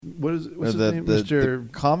what's his name? Mr. The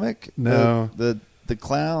comic? No. The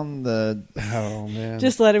clown, Oh, man.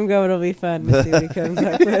 Just let him go. It'll be fun to see what he comes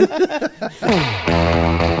up with.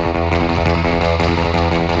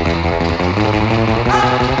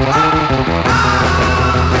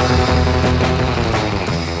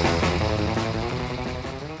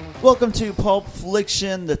 Welcome to Pulp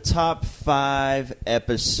Fliction, the top 5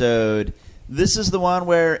 episode. This is the one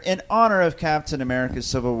where, in honor of Captain America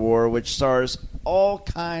Civil War, which stars all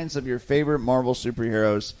kinds of your favorite Marvel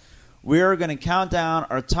superheroes, we are going to count down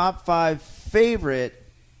our top 5 favorite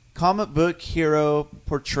comic book hero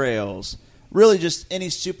portrayals. Really just any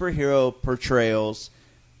superhero portrayals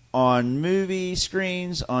on movie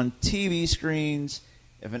screens, on TV screens.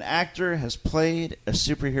 If an actor has played a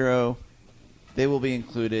superhero, they will be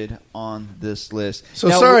included on this list. So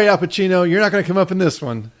now, sorry, Al Pacino, you're not going to come up in this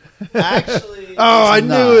one. Actually, I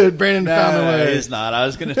knew it. Brandon found a way. He's not. I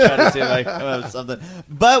was going to try to see if I could come up with something.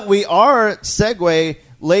 But we are segue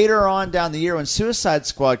later on down the year when Suicide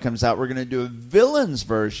Squad comes out. We're going to do a villains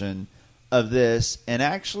version of this, and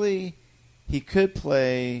actually, he could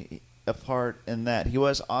play a part in that. He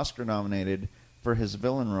was Oscar nominated for his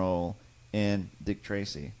villain role in Dick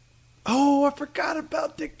Tracy. Oh, I forgot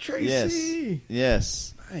about Dick Tracy.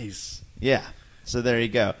 Yes. Nice. Yeah. So there you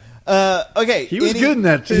go. Okay. He was good in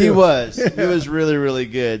that, too. He was. He was really, really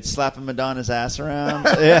good. Slapping Madonna's ass around.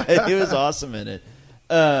 Yeah, he was awesome in it.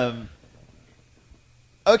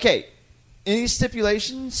 Okay. Any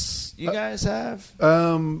stipulations you guys have?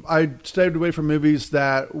 I stayed away from movies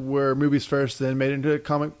that were movies first, then made into a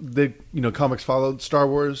comic. Comics followed Star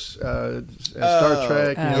Wars, Star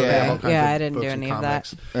Trek. I didn't do any of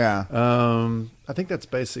that. Yeah. I think that's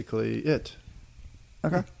basically it.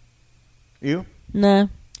 Okay. You? No.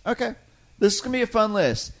 Okay. This is going to be a fun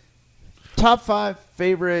list. Top 5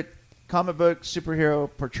 favorite comic book superhero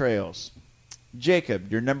portrayals.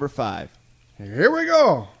 Jacob, you're number 5. Here we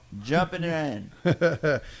go. Jumping in.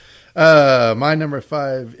 My number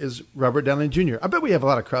 5 is Robert Downey Jr. I bet we have a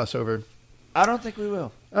lot of crossover. I don't think we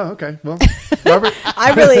will. Oh, okay. Well, Robert.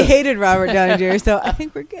 I really hated Robert Downey Jr., so I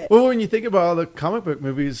think we're good. Well, when you think about all the comic book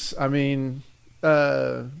movies, I mean,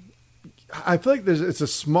 I feel like it's a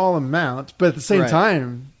small amount, but at the same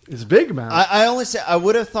time, it's a big amount. I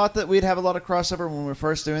would have thought that we'd have a lot of crossover when we were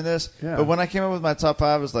first doing this, but when I came up with my top 5,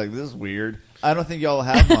 I was like, this is weird. I don't think y'all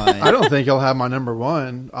have mine. I don't think y'all have my number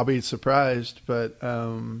 1. I'll be surprised, but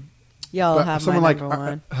y'all will have my number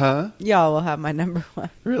 1. Huh? Y'all will have my number 1.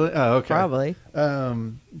 Really? Oh, okay. Probably.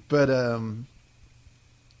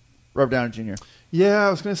 Robert Downey Jr. Yeah,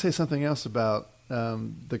 I was going to say something else about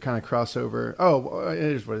the kind of crossover. Oh,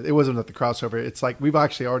 it wasn't about the crossover. It's like we've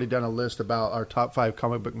actually already done a list about our top 5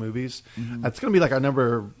 comic book movies. Mm-hmm. It's going to be like our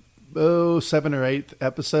number 7 or 8th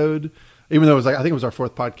episode. Even though it was I think it was our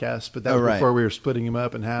 4th podcast, but that was before we were splitting them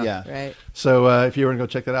up in half. Yeah, right. So if you want to go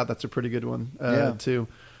check that out, that's a pretty good one too.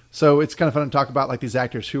 So it's kind of fun to talk about like these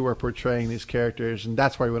actors who are portraying these characters, and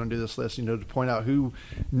that's why we want to do this list. To point out who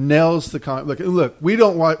nails the comic. Look, we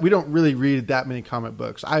don't really read that many comic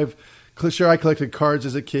books. I collected cards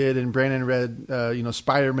as a kid, and Brandon read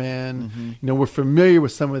Spider-Man. Mm-hmm. We're familiar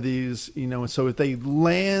with some of these. And so if they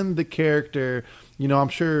land the character, I'm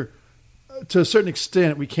sure. To a certain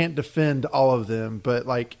extent, we can't defend all of them, but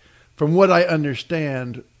like from what I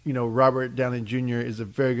understand, Robert Downey Jr. is a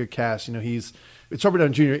very good cast. It's Robert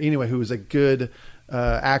Downey Jr. anyway, who is a good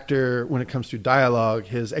actor when it comes to dialogue.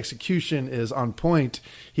 His execution is on point.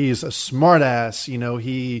 He's a smart ass.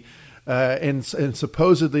 He and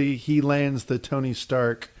supposedly he lands the Tony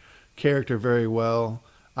Stark character very well.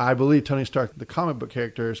 I believe Tony Stark, the comic book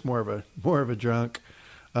character, is more of a drunk,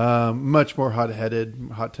 much more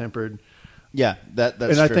hot-headed, hot-tempered. Yeah, that's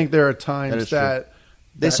and true. I think there are times that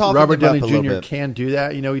Robert Downey Jr. can do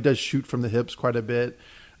that. He does shoot from the hips quite a bit.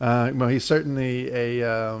 He's certainly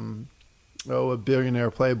a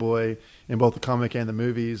billionaire playboy in both the comic and the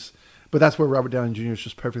movies. But that's where Robert Downey Jr. is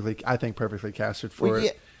just perfectly casted for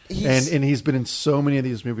it. And he's been in so many of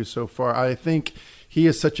these movies so far. I think he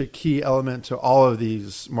is such a key element to all of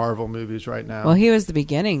these Marvel movies right now. Well, he was the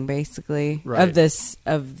beginning, basically, of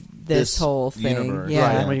this whole thing. Universe.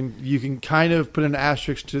 Yeah. Right. I mean, you can kind of put an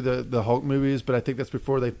asterisk to the Hulk movies, but I think that's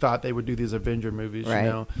before they thought they would do these Avenger movies.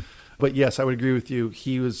 Right. But yes, I would agree with you.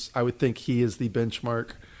 I would think he is the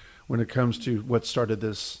benchmark when it comes to what started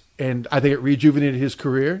this, and I think it rejuvenated his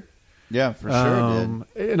career. Yeah, for sure it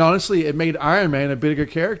did. And honestly, it made Iron Man a bigger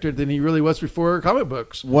character than he really was before comic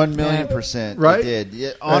books. 1,000,000%. Right? It did.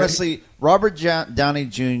 Yeah, honestly, Robert Downey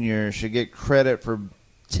Jr. should get credit for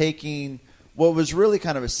taking what was really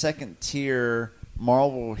kind of a second-tier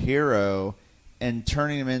Marvel hero and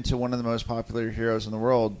turning him into one of the most popular heroes in the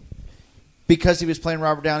world because he was playing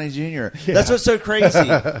Robert Downey Jr. Yeah. That's what's so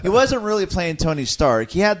crazy. He wasn't really playing Tony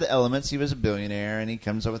Stark. He had the elements. He was a billionaire, and he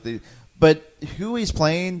comes up with the. But who he's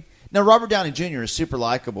playing now? Robert Downey Jr. is super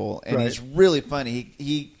likable, and he's really funny.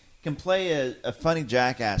 He can play a funny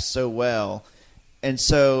jackass so well, and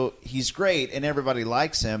so he's great, and everybody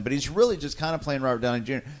likes him. But he's really just kind of playing Robert Downey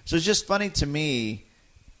Jr. So it's just funny to me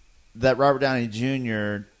that Robert Downey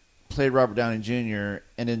Jr. played Robert Downey Jr.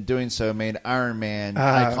 and in doing so made Iron Man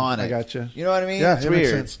iconic. I gotcha. You know what I mean? Yeah, it's it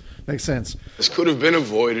weird. Makes sense. This could have been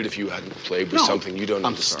avoided if you hadn't played with something you don't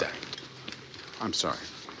understand. I'm sorry.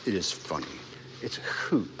 It is funny. It's a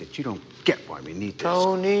hoot that you don't get why we need this.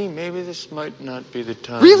 Tony, maybe this might not be the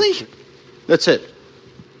time. Really? That's it.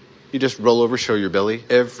 You just roll over, show your belly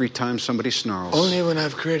every time somebody snarls. Only when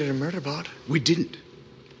I've created a murder bot. We didn't.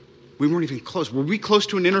 We weren't even close. Were we close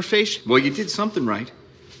to an interface? Well, you did something right.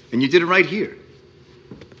 And you did it right here.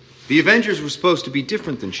 The Avengers were supposed to be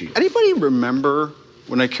different than She-Hulk. Anybody remember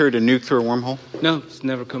when I carried a nuke through a wormhole? No, it's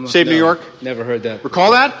never come up. Save New York? Never heard that.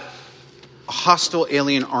 Recall that? A hostile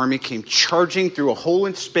alien army came charging through a hole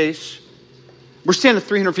in space. We're standing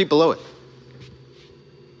 300 feet below it.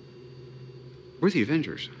 We're the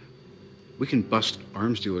Avengers. We can bust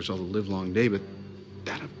arms dealers all the live long day, but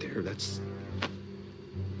that up there, that's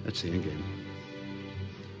the end game.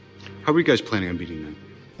 How are you guys planning on beating them?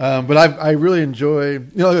 But I really enjoy,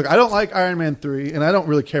 look, I don't like Iron Man 3, and I don't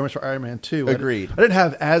really care much for Iron Man 2. Agreed. I didn't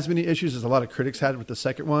have as many issues as a lot of critics had with the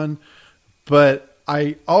second one, but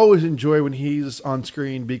I always enjoy when he's on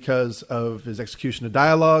screen because of his execution of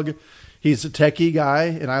dialogue. He's a techie guy,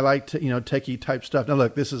 and I like techie type stuff. Now,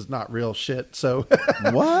 look, this is not real shit, so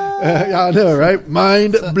what? I know, right?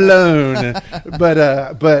 Mind blown.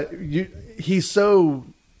 But he's so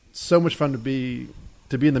much fun to be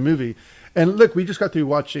in the movie. And look, we just got through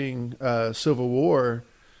watching Civil War,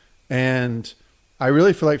 and I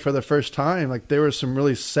really feel like for the first time, like there were some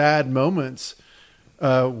really sad moments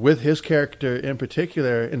with his character in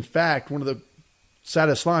particular. In fact, one of the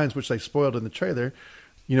saddest lines, which they spoiled in the trailer,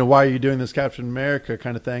 why are you doing this, Captain America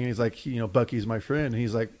kind of thing? And he's like, Bucky's my friend. And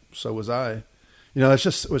he's like, so was I.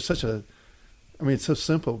 It was such a, it's so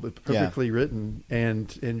simple, but perfectly written.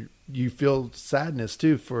 And you feel sadness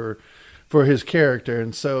too for his character.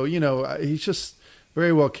 And so, he's just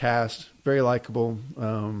very well cast, very likable.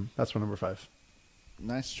 That's my number 5.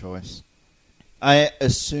 Nice choice. I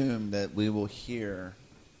assume that we will hear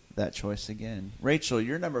that choice again. Rachel,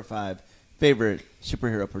 your number 5 favorite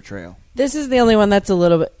superhero portrayal. This is the only one that's a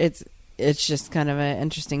little bit, it's just kind of an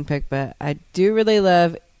interesting pick, but I do really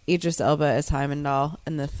love Idris Elba as Heimdall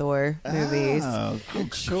in the Thor movies. Oh,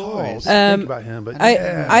 good choice. Think about him, but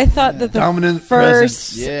I thought that the dominant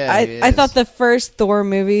first, presence. I thought the first Thor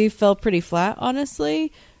movie fell pretty flat,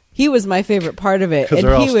 honestly. He was my favorite part of it. Because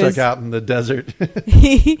they're all stuck out in the desert.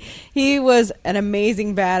 he was an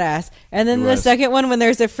amazing badass. And then the second one, when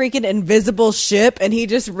there's a freaking invisible ship and he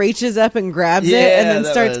just reaches up and grabs it and then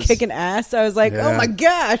starts kicking ass. I was like, oh my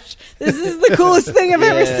gosh, this is the coolest thing I've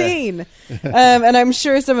ever seen. And I'm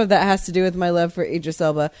sure some of that has to do with my love for Idris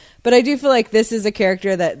Elba. But I do feel like this is a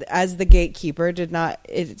character that, as the gatekeeper, it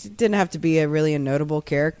didn't have to be a really notable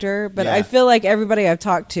character. But I feel like everybody I've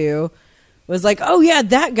talked to was like, oh yeah,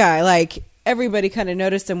 that guy. Like everybody kind of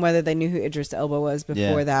noticed him, whether they knew who Idris Elba was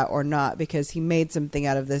before that or not, because he made something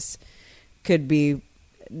out of this. Could be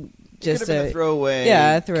just a throwaway,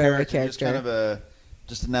 character. Just kind of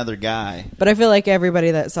just another guy. But I feel like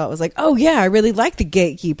everybody that saw it was like, oh yeah, I really like the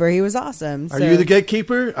gatekeeper. He was awesome. Are you the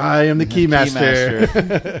gatekeeper? I am the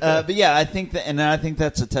keymaster. But yeah, I think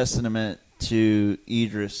that's a testament to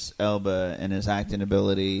Idris Elba and his acting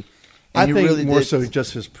ability. And I think really more so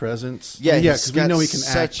just his presence. Yeah, because we know he can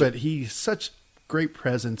act, but he's such great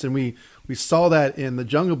presence, and we saw that in the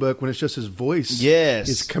Jungle Book when it's just his voice. Yes,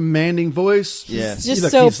 his commanding voice. Yes, he's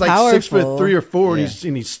so powerful. Like 6'3" or 4",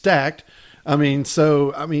 and he's stacked.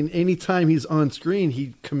 Anytime he's on screen,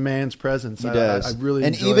 he commands presence. He does. I really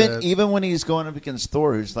and enjoy that. even when he's going up against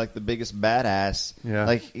Thor, who's like the biggest badass. Yeah,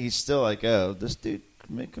 like he's still like, oh, this dude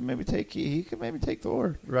could maybe take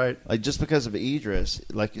Thor. Right. Like just because of Idris,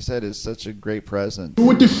 like you said, is such a great presence. Who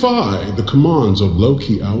would defy the commands of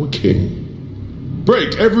Loki, our king?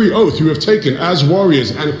 Break every oath you have taken as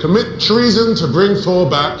warriors and commit treason to bring Thor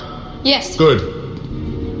back. Yes. Good.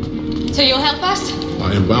 So you'll help us?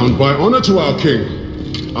 I am bound by honor to our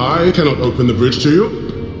king. I cannot open the bridge to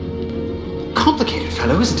you. Complicated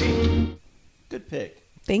fellow, isn't he? Good pick.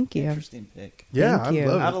 Thank you. Interesting pick. Yeah, Thank you. I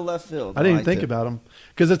love it. Out of left field. I didn't even think about him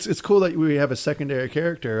because it's cool that we have a secondary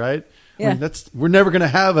character, right? Yeah. We're never going to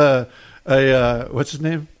have a what's his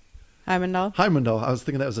name? Heimdall. I was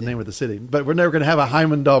thinking that was the name of the city, but we're never going to have a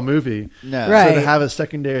Heimdall movie. No. Right. So to have a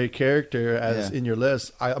secondary character in your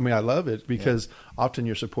list, I mean, I love it because often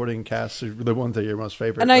your supporting casts are the ones that you're most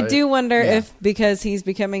favorite. And right? I do wonder if, because he's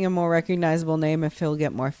becoming a more recognizable name, if he'll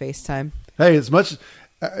get more FaceTime. Hey, as much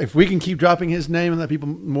if we can keep dropping his name and let people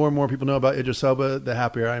more and more people know about Idris Elba, the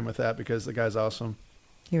happier I am with that because the guy's awesome.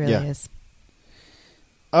 He really is.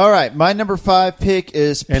 All right, my number 5 pick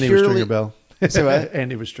is Andy was Stringer Bell. So what?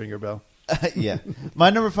 Andy was Stringer Bell. Yeah. My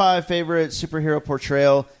number 5 favorite superhero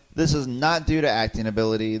portrayal. This is not due to acting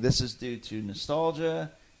ability. This is due to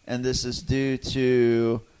nostalgia, and this is due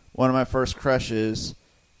to one of my first crushes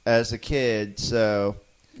as a kid. So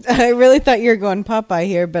I really thought you were going Popeye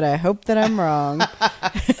here, but I hope that I'm wrong.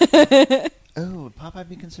 Oh, would Popeye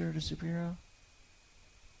be considered a superhero?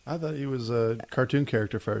 I thought he was a cartoon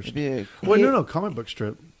character first. No, comic book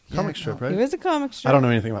strip. Comic strip, right? He was a comic strip. I don't know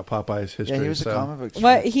anything about Popeye's history. Yeah, he was a comic book strip.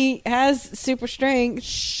 What? He has super strength.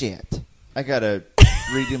 Shit. I got to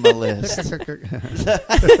redo my list. I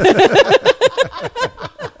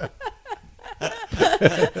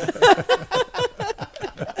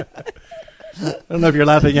don't know if you're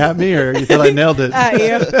laughing at me or you thought I nailed it. At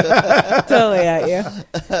you. Totally at you.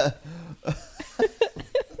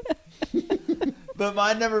 But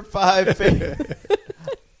my number 5 favorite...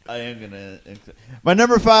 My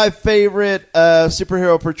number 5 favorite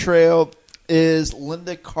superhero portrayal is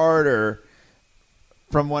Linda Carter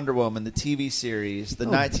from Wonder Woman, the TV series, the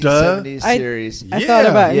 1970s series. I thought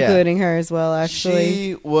about including her as well, actually.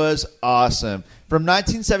 She was awesome. From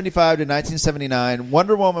 1975 to 1979,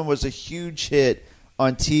 Wonder Woman was a huge hit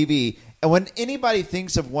on TV. And when anybody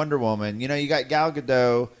thinks of Wonder Woman, you got Gal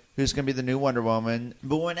Gadot, who's going to be the new Wonder Woman.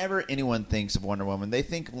 But whenever anyone thinks of Wonder Woman, they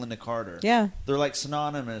think of Linda Carter. Yeah. They're like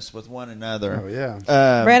synonymous with one another. Oh, yeah.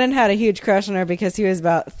 Brandon had a huge crush on her because he was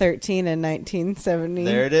about 13 in 1970.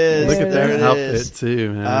 There it is. Look at that outfit,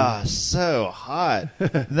 too, man. Ah, so hot.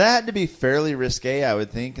 That had to be fairly risque, I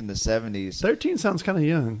would think, in the 70s. 13 sounds kind of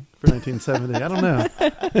young for 1970. I don't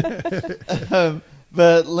know.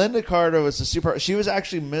 But Linda Carter was she was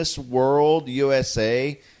actually Miss World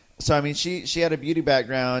USA. So, I mean, she had a beauty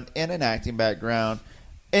background and an acting background.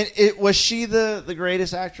 And was she the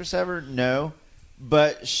greatest actress ever? No.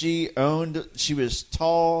 But she was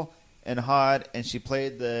tall and hot, and she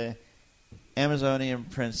played the Amazonian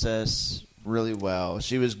princess really well.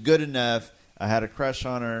 She was good enough. I had a crush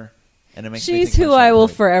on her. And it makes me She's think who I will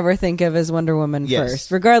forever think of as Wonder Woman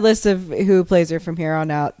first. Regardless of who plays her from here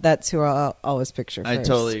on out, that's who I'll always picture first. I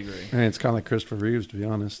totally agree. I mean, it's kind of like Christopher Reeves, to be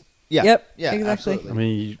honest. Yeah. Yep. Yeah, exactly. absolutely. I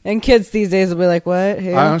mean, and kids these days will be like, "What?"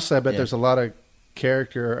 Who? I bet there's a lot of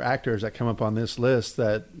character or actors that come up on this list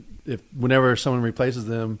that, whenever someone replaces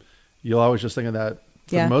them, you'll always just think of that.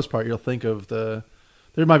 For the most part, you'll think of the.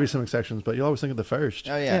 There might be some exceptions, but you'll always think of the first.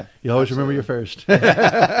 Oh yeah, you always remember your first.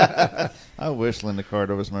 I wish Linda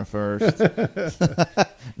Carter was my first.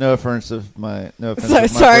 No offense of my. No offense. of my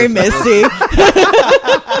sorry, Missy.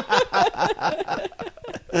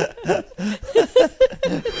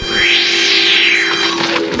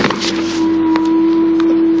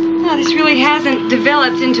 Well, this really hasn't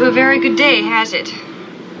developed into a very good day, has it?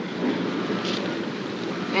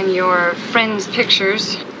 And your friend's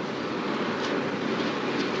pictures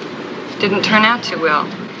didn't turn out too well.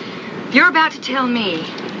 You're about to tell me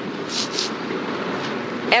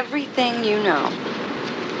everything you know.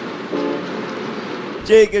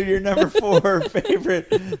 Jacob, your number 4 favorite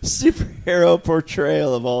superhero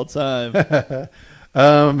portrayal of all time.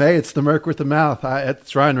 Hey, it's the Merc with the mouth.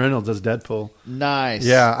 It's Ryan Reynolds as Deadpool. Nice.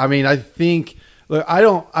 Yeah, I mean, I think. Look, I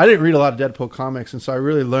didn't read a lot of Deadpool comics, and so I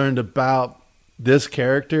really learned about this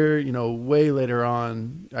character, way later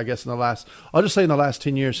on. I guess in the last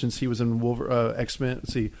 10 years since he was in X-Men.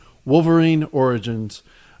 Let's see, Wolverine Origins,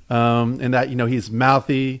 and that he's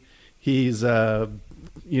mouthy. He's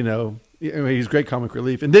he's great comic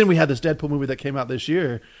relief. And then we had this Deadpool movie that came out this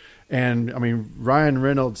year. And I mean, Ryan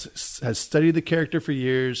Reynolds has studied the character for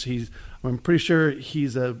years. I'm pretty sure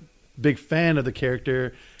he's a big fan of the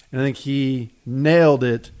character, and I think he nailed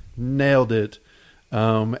it. And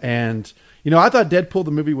I thought Deadpool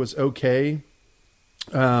the movie was okay,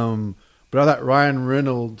 but I thought Ryan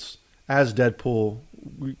Reynolds as Deadpool.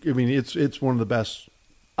 I mean, it's one of the best.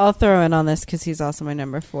 I'll throw in on this because he's also my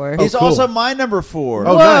number 4. He's also my number 4.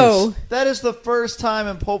 Oh, whoa! Nice. That is the first time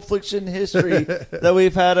in Pulp Fiction history that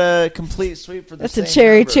we've had a complete sweep for the That's same a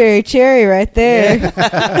cherry, number. cherry right there.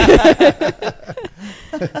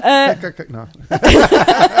 No.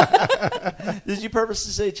 Did you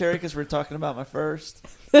purposely say cherry because we're talking about my first?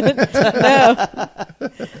 No.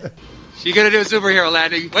 She's gonna do a superhero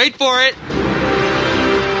landing. Wait for it.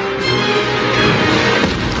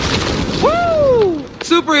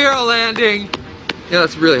 superhero landing. Yeah,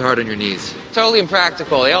 that's really hard on your knees. Totally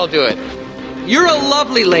impractical. They all do it. You're a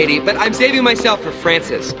lovely lady, but I'm saving myself for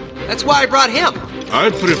Francis. That's why I brought him. I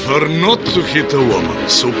prefer not to hit a woman,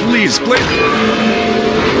 so please play.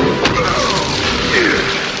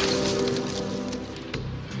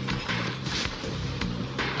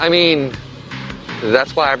 I mean,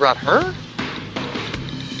 that's why I brought her?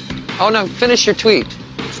 Oh, no, finish your tweet.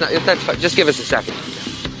 It's not, that's fine. Just give us a second.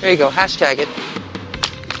 There you go. Hashtag it.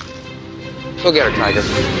 Go get her, Tiger.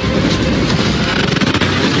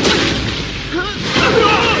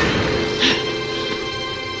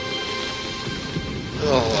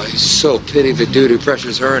 Oh, I so pity the dude who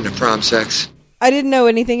pressures her into prom sex. I didn't know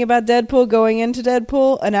anything about Deadpool going into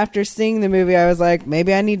Deadpool, and after seeing the movie, I was like,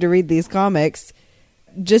 maybe I need to read these comics.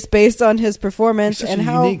 Just based on his performance and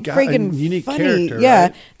how freaking funny. Yeah,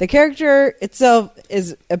 right? The character itself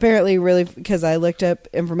is apparently really, because I looked up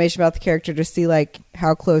information about the character to see like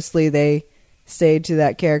how closely they stayed to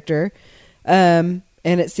that character. And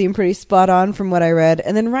it seemed pretty spot on from what I read.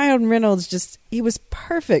 And then Ryan Reynolds he was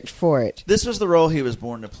perfect for it. This was the role he was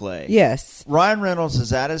born to play. Yes. Ryan Reynolds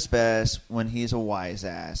is at his best when he's a wise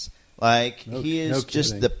ass. Like, he is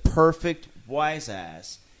just the perfect wise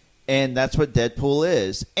ass. And that's what Deadpool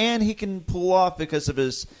is. And he can pull off because of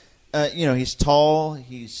his, he's tall,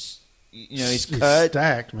 he's cut.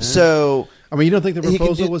 Stacked, man. So, I mean, you don't think The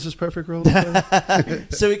Proposal was his perfect role?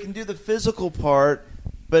 So he can do the physical part,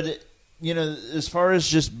 but, as far as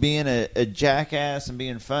just being a jackass and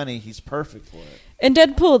being funny, he's perfect for it. And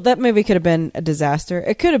Deadpool, that movie could have been a disaster.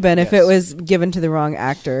 It could have been if it was given to the wrong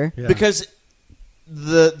actor. Yeah. Because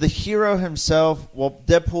the hero himself, while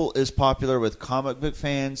Deadpool is popular with comic book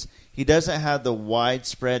fans, he doesn't have the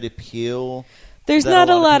widespread appeal. There's not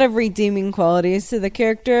a lot of redeeming qualities to the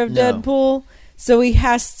character of Deadpool, so he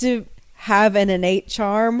has to have an innate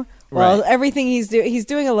charm. Well, everything he's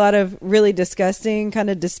doing a lot of really disgusting, kind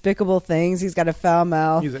of despicable things. He's got a foul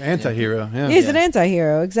mouth. He's an anti-hero. Yeah. He's an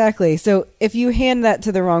anti-hero, exactly. So if you hand that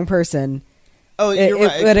to the wrong person... Oh, you're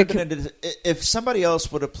right. If somebody else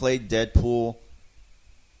would have played Deadpool,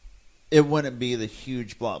 it wouldn't be the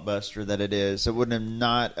huge blockbuster that it is. It wouldn't have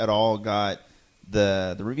not at all got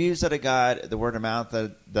the reviews that it got, the word of mouth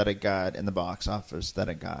that it got, and the box office that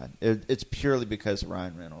it got. It's purely because of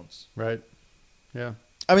Ryan Reynolds. Right. Yeah.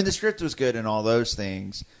 I mean, the script was good and all those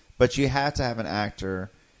things, but you have to have an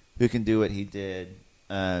actor who can do what he did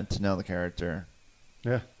to nail the character.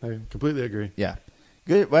 Yeah, I completely agree. Yeah.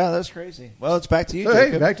 Good. Wow, that's crazy. Well, it's back to you,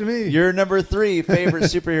 Jacob. Hey, back to me. Your number 3 favorite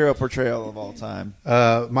superhero portrayal of all time.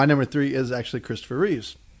 My number 3 is actually Christopher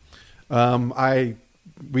Reeves.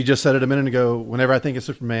 We just said it a minute ago. Whenever I think of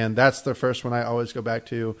Superman, that's the first one I always go back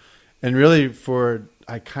to. And really,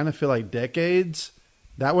 I kind of feel like decades,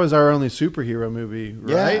 that was our only superhero movie,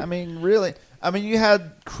 right? Yeah, I mean, really. I mean, you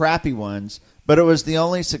had crappy ones, but it was the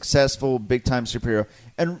only successful big-time superhero.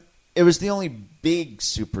 And it was the only big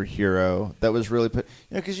superhero that was really put...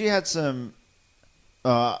 because you had some...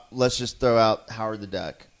 let's just throw out Howard the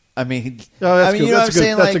Duck. I mean... Oh, that's good. You know what I'm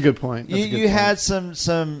saying? That's a good point. You had some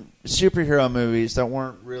superhero movies that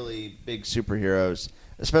weren't really big superheroes,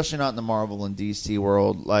 especially not in the Marvel and DC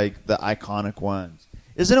world, like the iconic ones.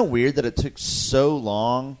 Isn't it weird that it took so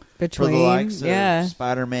long for the likes of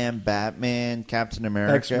Spider-Man, Batman, Captain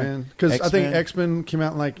America, X-Men? Because I think X-Men came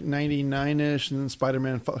out in like 99-ish, and then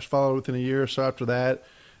Spider-Man followed within a year or so after that.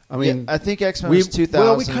 I mean, I think X-Men was 2000.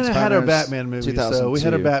 Well, we kind of had our Batman movies. So we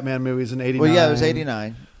had our Batman movies in 89. Well, yeah, it was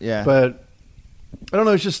 89. Yeah. But I don't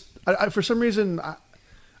know. It's just, for some reason, I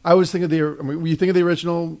always think of you think of the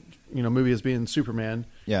original movie as being Superman.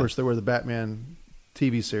 Yeah. Of course, there were the Batman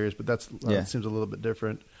TV series, but that seems a little bit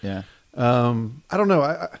different. Yeah. I don't know.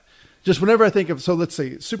 I just whenever I think of, so let's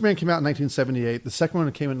see, Superman came out in 1978. The second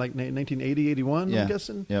one came in like 1980, 81, yeah. I'm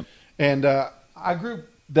guessing. Yep. And I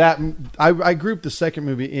grouped the second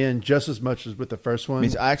movie in just as much as with the first one.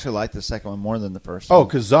 I actually like the second one more than the first one. Oh,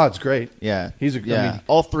 because Zod's great. Yeah. I mean,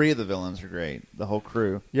 all 3 of the villains are great. The whole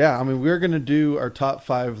crew. Yeah. I mean, we're going to do our top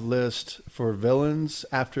 5 list for villains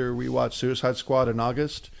after we watch Suicide Squad in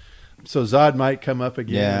August. So Zod might come up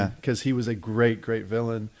again because he was a great, great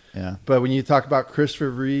villain. Yeah. But when you talk about Christopher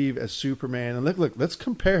Reeve as Superman, and look, let's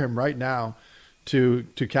compare him right now to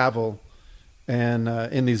Cavill and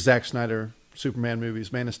in these Zack Snyder Superman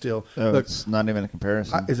movies, Man of Steel. Oh, look, it's not even a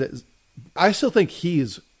comparison. I still think he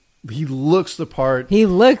looks the part. He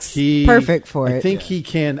looks perfect for it. I think he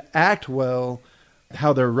can act well.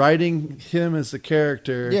 How they're writing him as the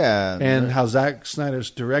character, and how Zack Snyder's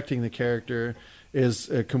directing the character is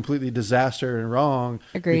a completely disaster and wrong.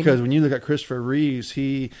 Agreed. Because when you look at Christopher Reeves,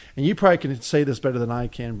 and you probably can say this better than I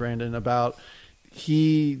can, Brandon, about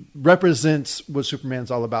he represents what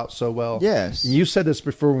Superman's all about so well. Yes. And you said this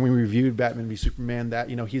before when we reviewed Batman v Superman, that,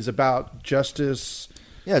 you know, he's about justice.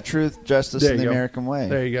 Yeah, truth, justice, and the American way.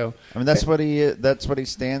 There you go. I mean, that's what he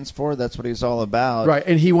stands for. That's what he's all about. Right,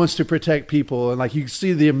 and he wants to protect people, and like you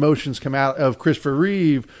see the emotions come out of Christopher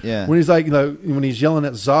Reeve when he's like, you know, when he's yelling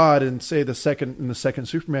at Zod in the second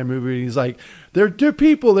Superman movie, he's like, they're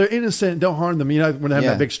people, they're innocent, don't harm them. You know, when they have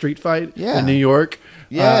that big street fight in New York.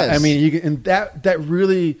 Yes, I mean, and that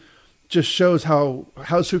really just shows how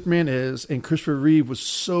Superman is, and Christopher Reeve was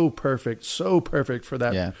so perfect for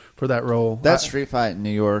that role. That street fight in New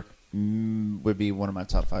York would be one of my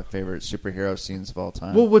top 5 favorite superhero scenes of all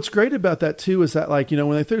time. Well, what's great about that too is that, like, you know,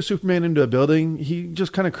 when they throw Superman into a building, he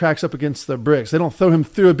just kind of cracks up against the bricks. They don't throw him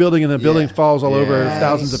through a building and the building falls all over,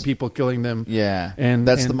 thousands of people killing them. Yeah, and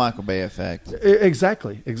that's the Michael Bay effect.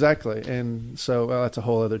 Exactly. And so that's a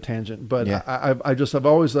whole other tangent. But I've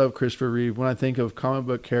always loved Christopher Reeve. When I think of comic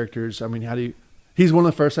book characters, I mean, he's one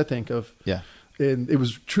of the first I think of. Yeah, and it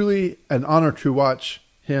was truly an honor to watch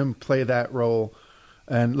him play that role.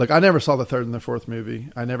 And look, I never saw the third and the fourth movie.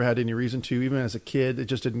 I never had any reason to. Even as a kid, it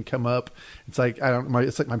just didn't come up. It's like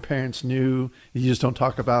it's like my parents knew. You just don't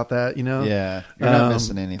talk about that, you know. Yeah, you're not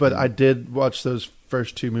missing anything. But I did watch those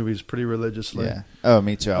first 2 movies pretty religiously. Yeah. Oh,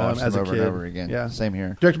 me too. I watched them as a over kid. and over again. Yeah, same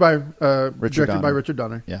here. Directed by Richard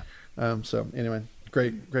Donner. Yeah. So anyway,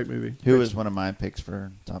 great movie. Who was one of my picks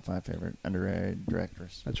for top 5 favorite underrated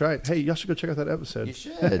directors? That's right. Hey, y'all should go check out that episode. You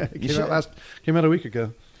should. Came out a week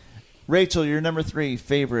ago. Rachel, your number 3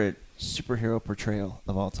 favorite superhero portrayal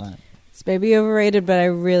of all time. It's maybe overrated, but I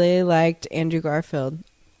really liked Andrew Garfield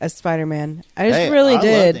as Spider-Man. I just really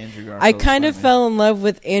did. I kind of fell in love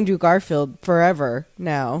with Andrew Garfield forever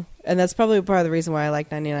now. And that's probably part of the reason why I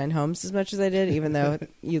like 99 Homes as much as I did, even though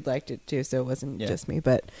you liked it too, so it wasn't just me.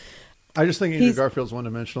 But I just think Andrew Garfield's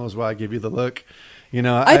one-dimensional is why I give you the look. You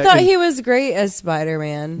know, I thought he was great as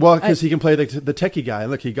Spider-Man. Well, because he can play the techie guy.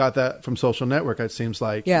 Look, he got that from Social Network. It seems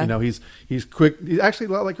like, you know, he's quick. He's actually a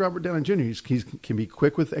lot like Robert Downey Jr. He can be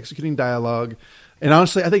quick with executing dialogue, and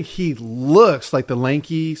honestly, I think he looks like the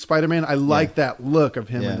lanky Spider-Man. I like that look of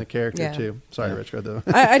him in the character too. Sorry, Rich.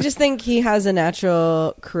 I just think he has a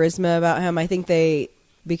natural charisma about him. I think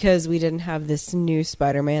because we didn't have this new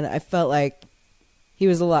Spider-Man, I felt like he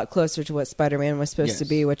was a lot closer to what Spider-Man was supposed to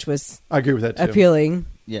be, which was I agree with that too. Appealing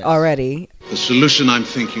already. The solution I'm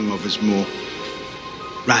thinking of is more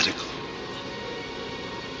radical.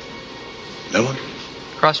 No one?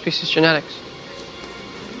 Cross-species genetics.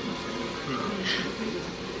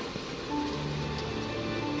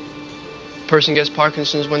 A person gets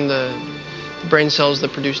Parkinson's when the brain cells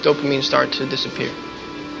that produce dopamine start to disappear.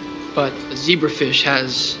 But a zebrafish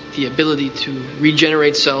has the ability to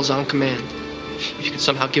regenerate cells on command. If you could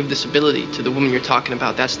somehow give this ability to the woman you're talking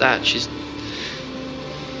about, that's that. She's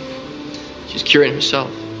curing herself.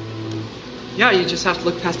 Yeah, you just have to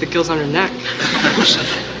look past the gills on her neck.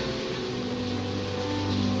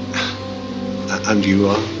 And you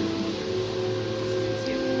are?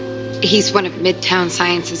 He's one of Midtown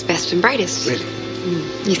Science's best and brightest. Really?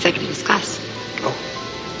 He's second in his class. Oh.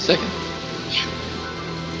 Second?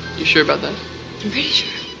 Yeah. You sure about that? I'm pretty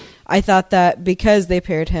sure. I thought that because they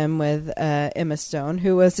paired him with Emma Stone,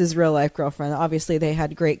 who was his real life girlfriend, obviously they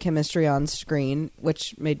had great chemistry on screen,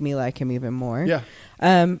 which made me like him even more. Yeah.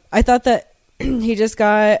 I thought that he just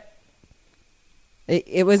got...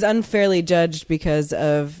 It was unfairly judged because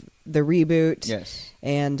of the reboot. Yes.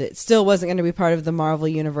 And it still wasn't going to be part of the Marvel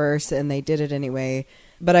Universe, and they did it anyway.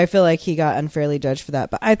 But I feel like he got unfairly judged for that.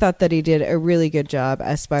 But I thought that he did a really good job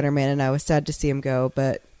as Spider-Man, and I was sad to see him go,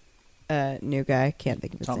 but... new guy, can't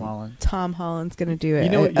think of his name. Holland. Tom Holland's going to do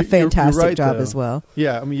a fantastic you're right, job though. as well.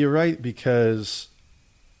 Yeah, I mean, you're right, because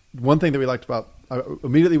one thing that we liked about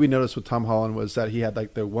immediately we noticed with Tom Holland was that he had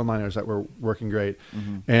like the one-liners that were working great,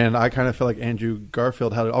 and I kind of feel like Andrew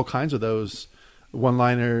Garfield had all kinds of those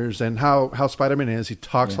one-liners, and how Spider-Man is. He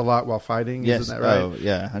talks a lot while fighting. Yes. Isn't that right? Oh,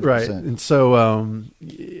 yeah, 100%. Right. And so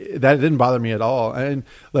that didn't bother me at all. And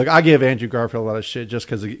look, I give Andrew Garfield a lot of shit just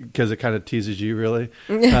because it kind of teases you, really.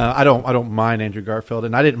 I don't mind Andrew Garfield,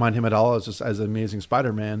 and I didn't mind him at all as Amazing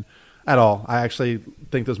Spider-Man at all. I actually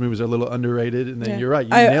think those movies are a little underrated. And then you're right,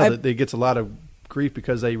 you nailed it. It gets a lot of grief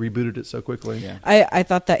because they rebooted it so quickly. Yeah. I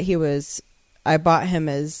thought that he was. I bought him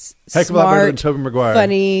as heck of a lot better than Tobey Maguire.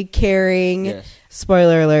 Funny, caring. Yes.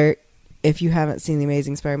 Spoiler alert if you haven't seen The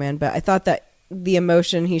Amazing Spider-Man, but I thought that the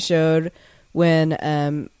emotion he showed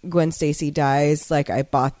when Gwen Stacy dies, like I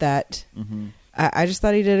bought that. I just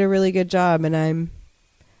thought he did a really good job, and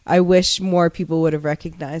I wish more people would have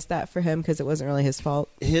recognized that for him because it wasn't really his fault.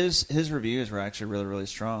 His reviews were actually really, really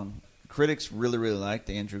strong. critics really, really liked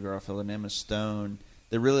Andrew Garfield and Emma Stone.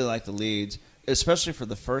 They really liked the leads, especially for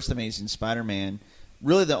the first Amazing Spider-Man.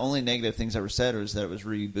 Really, the only negative things that were said was that it was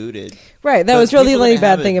rebooted. Right, that was really the only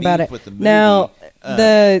bad thing about it. Now,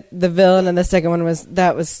 the villain in the second one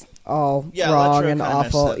was all wrong and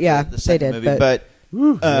awful. Yeah, they did. But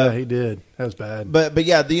yeah, he did. That was bad. But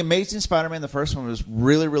yeah, the Amazing Spider-Man, the first one was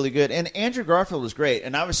really, really good, and Andrew Garfield was great.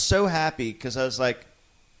 And I was so happy because I was like,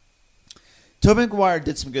 Tobey Maguire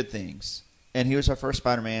did some good things, and he was our first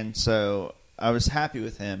Spider-Man, so I was happy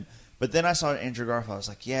with him. But then I saw Andrew Garfield. I was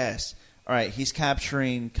like, yes. All right, he's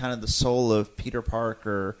capturing kind of the soul of Peter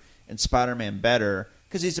Parker and Spider-Man better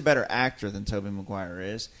because he's a better actor than Tobey Maguire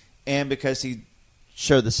is, and because he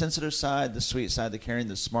showed the sensitive side, the sweet side, the caring,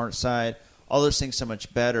 the smart side, all those things so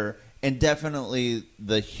much better, and definitely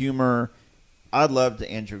the humor. I loved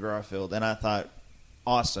Andrew Garfield, and I thought,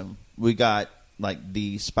 awesome, we got like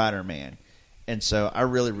the Spider-Man, and so I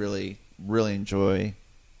really, really, really enjoy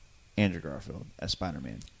Andrew Garfield as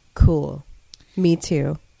Spider-Man. Cool, me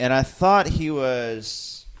too. And I thought he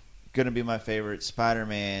was going to be my favorite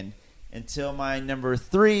Spider-Man until my number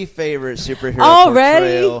 3 favorite superhero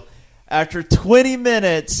portrayal. After 20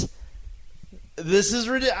 minutes, this is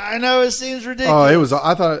ridiculous. I know it seems ridiculous. Oh, it was.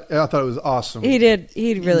 I thought it was awesome. He did.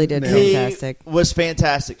 He really did fantastic. He was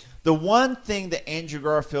fantastic. The one thing that Andrew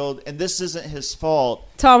Garfield, and this isn't his fault.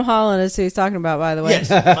 Tom Holland is who he's talking about, by the way. Yes,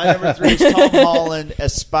 my number 3 is Tom Holland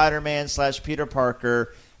as Spider-Man / Peter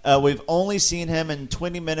Parker. We've only seen him in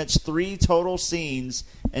 20 minutes, 3 total scenes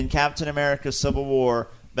in Captain America Civil War.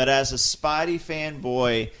 But as a Spidey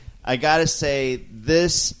fanboy, I got to say,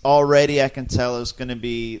 this already I can tell is going to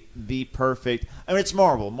be the perfect. I mean, it's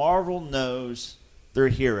Marvel. Marvel knows they're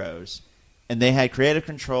heroes. And they had creative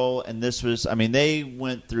control. And this was, I mean, they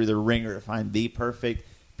went through the ringer to find the perfect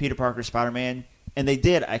Peter Parker Spider-Man. And they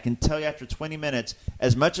did. I can tell you after 20 minutes,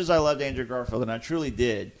 as much as I loved Andrew Garfield, and I truly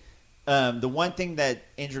did, the one thing that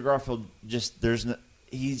Andrew Garfield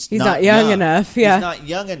he's not young enough. Yeah, he's not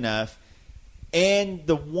young enough. And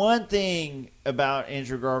the one thing about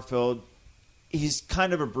Andrew Garfield, he's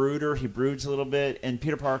kind of a brooder. He broods a little bit, and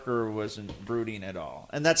Peter Parker wasn't brooding at all.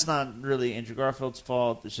 And that's not really Andrew Garfield's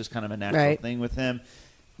fault. It's just kind of a natural thing with him.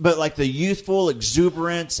 But like the youthful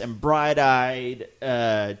exuberance and bright-eyed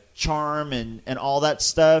charm and all that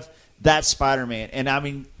stuff, that's Spider-Man. And I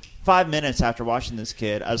mean, 5 minutes after watching this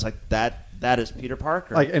kid, I was like, that is Peter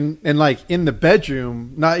Parker. Like and like in the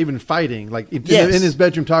bedroom, not even fighting. Like in his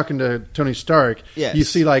bedroom, talking to Tony Stark. Yes. You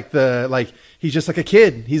see he's just like a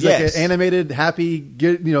kid. He's like an animated, happy,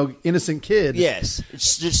 good, innocent kid. Yes,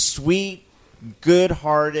 it's just sweet,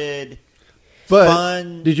 good-hearted. But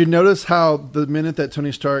fun. Did you notice how the minute that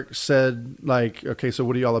Tony Stark said, like, okay, so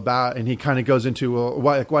what are you all about? And he kind of goes into, well,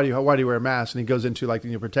 why do you wear a mask? And he goes into, like,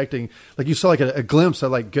 protecting. Like, you saw, like, a glimpse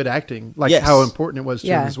of, like, good acting. Like, how important it was to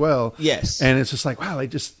him as well. Yes. And it's just like, wow,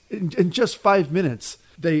 in just 5 minutes,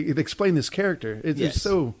 they explain this character. It's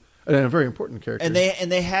so, a very important character. And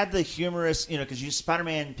they had the humorous, because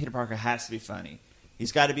Spider-Man, Peter Parker has to be funny.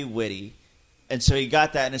 He's got to be witty. And so he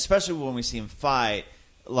got that. And especially when we see him fight.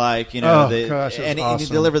 Like, and awesome. He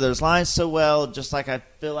delivered those lines so well, just like I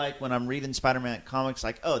feel like when I'm reading Spider-Man comics,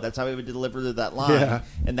 like, oh, that's how he would deliver that line. Yeah.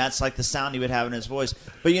 And that's like the sound he would have in his voice.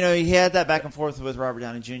 But, he had that back and forth with Robert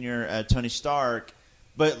Downey Jr., Tony Stark.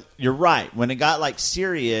 But you're right. When it got, like,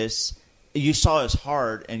 serious, you saw his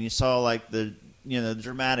heart and you saw, like, the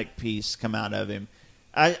dramatic piece come out of him.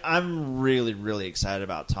 I'm really, really excited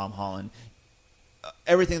about Tom Holland.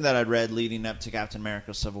 Everything that I'd read leading up to Captain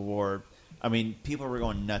America Civil War, I mean, people were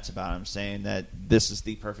going nuts about him, saying that this is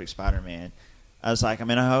the perfect Spider-Man. I was like,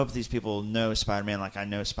 I hope these people know Spider-Man like I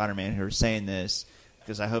know Spider-Man who are saying this,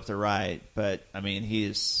 because I hope they're right. But, he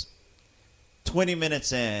is 20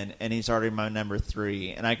 minutes in, and he's already my number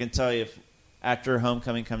 3. And I can tell you, if after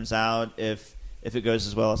Homecoming comes out, if it goes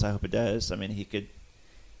as well as I hope it does, he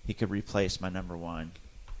could replace my number 1.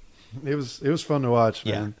 It was fun to watch,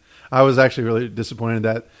 man. Yeah. I was actually really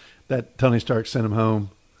disappointed that Tony Stark sent him home.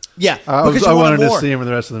 Yeah, I wanted to see him in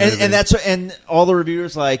the rest of the movie, and all the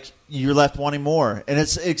reviewers you're left wanting more, and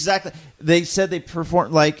it's exactly they said they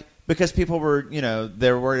performed because people were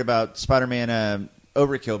they were worried about Spider-Man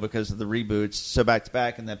overkill because of the reboots so back to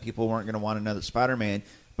back, and that people weren't going to want another Spider-Man,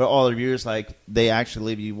 but all the reviewers they actually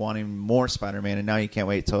leave you wanting more Spider-Man, and now you can't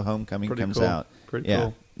wait till Homecoming comes out. Pretty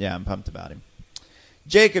cool. Yeah, I'm pumped about him.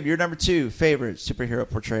 Jacob, your number 2 favorite superhero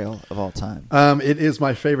portrayal of all time. It is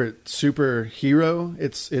my favorite superhero.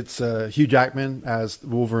 It's Hugh Jackman as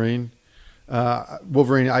Wolverine.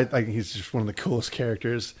 Wolverine, I think he's just one of the coolest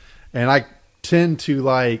characters, and I tend to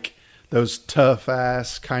like those tough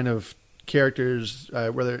ass kind of characters,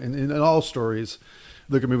 whether in all stories.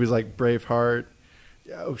 look at movies like Braveheart.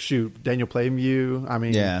 Oh shoot, Daniel Plainview. I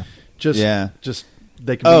mean, just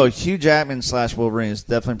they can. Hugh Jackman / Wolverine is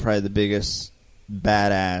definitely probably the biggest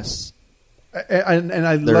badass. And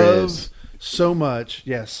I love so much.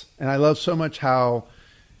 Yes, and I love so much how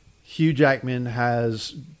Hugh Jackman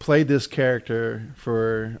has played this character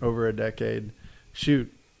for over a decade.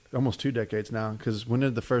 Shoot, almost 2 decades now. Because when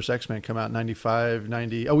did the first X-Men come out? 95,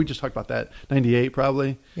 90. Oh, we just talked about that. 98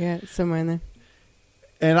 probably. Yeah, somewhere in there.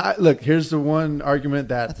 And here's the one argument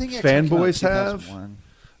that fanboys have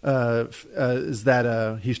is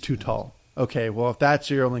that he's too tall. Okay, well, if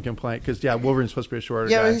that's your only complaint, because Wolverine's supposed to be a shorter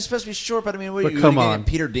guy. Yeah, he's supposed to be short, but I mean, come on,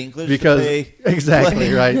 Peter Dinklage because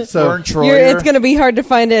exactly right. So it's going to be hard to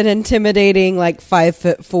find an intimidating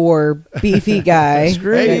 5'4" beefy guy.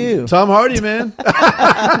 Screw you, Tom Hardy, man.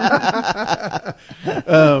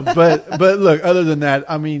 But look, other than that,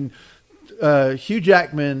 I mean. Hugh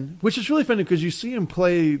Jackman, which is really funny because you see him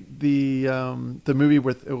play the movie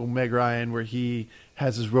with Meg Ryan where he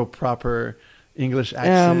has his real proper English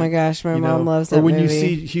accent. Oh my gosh, my mom loves that movie. Or when you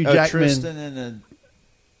see Hugh Jackman, Tristan and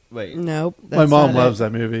wait, nope. My mom loves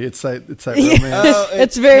that movie. It's like romance.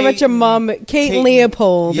 It's very much a mom. Kate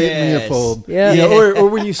Leopold. Kate Leopold. Yeah. Or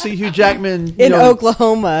when you see Hugh Jackman in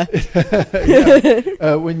Oklahoma.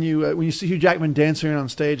 When you see Hugh Jackman dancing on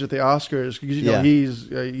stage at the Oscars, because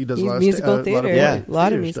he does a lot of musical theater. A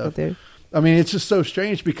lot of musical theater. I mean, it's just so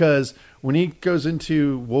strange because when he goes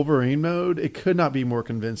into Wolverine mode, it could not be more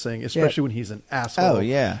convincing, especially when he's an asshole. Oh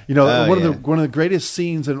yeah, one of the greatest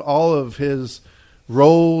scenes in all of his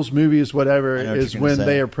roles, movies, whatever, is when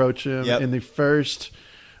they approach him in the first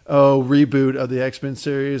reboot of the X-Men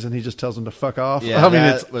series, and he just tells them to fuck off. Yeah, I mean,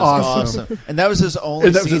 it's awesome. And that was his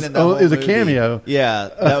only scene in the whole movie. It was a cameo. Yeah,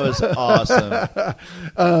 that was awesome.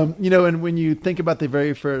 And when you think about the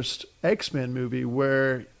very first X-Men movie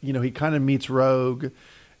where, he kind of meets Rogue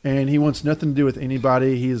and he wants nothing to do with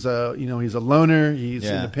anybody. He's he's a loner. He's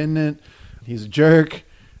independent. He's a jerk.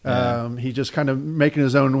 He's just kind of making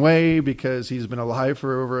his own way because he's been alive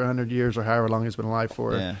for over 100 years or however long he's been alive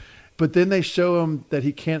for. Yeah. But then they show him that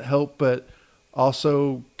he can't help but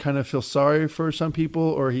also kind of feel sorry for some people,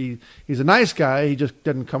 or he's a nice guy. He just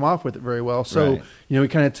doesn't come off with it very well. So, he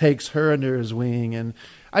kind of takes her under his wing. And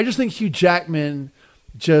I just think Hugh Jackman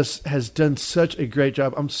just has done such a great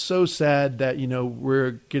job. I'm so sad that,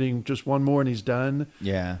 we're getting just one more and he's done.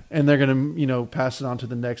 Yeah. And they're going to, pass it on to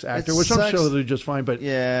the next actor, which I'm sure they'll do just fine. But but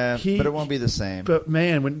it won't be the same. But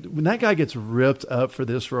man, when that guy gets ripped up for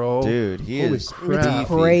this role, dude, he is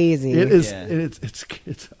crazy. It is.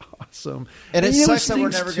 It's awesome. And it sucks that we're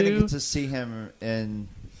never going to get to see him in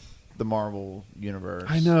the Marvel universe.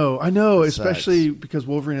 I know, especially because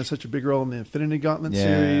Wolverine has such a big role in the Infinity Gauntlet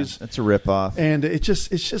series. It's a ripoff, and it's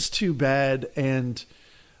just too bad. And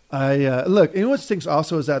I look. And what stinks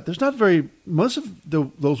also is that there's not most of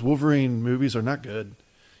those Wolverine movies are not good.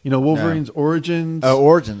 Wolverine's Origins.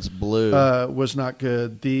 Origins Blue was not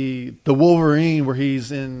good. The Wolverine where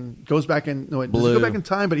goes back in. No, wait, does he go back in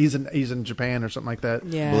time? But he's in Japan or something like that.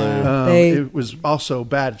 Yeah, Blue. It was also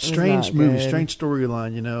bad. Strange movie, strange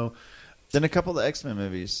storyline. Then a couple of the X-Men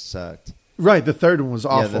movies sucked. Right, the third one was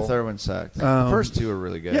awful. Yeah, the third one sucked. The first two were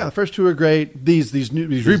really good. Yeah, the first two are great. These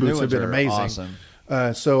reboots have been amazing.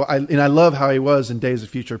 Awesome. I love how he was in Days of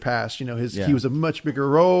Future Past. He was a much bigger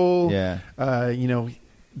role. Yeah.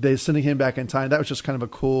 They sending him back in time. That was just kind of a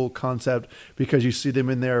cool concept because you see them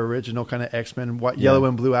in their original kind of X-Men yellow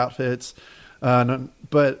and blue outfits.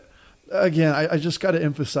 But again, I just got to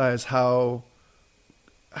emphasize how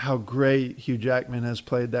great Hugh Jackman has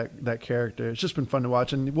played that character. It's just been fun to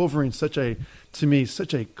watch. And Wolverine's such a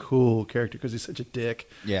cool character because he's such a dick.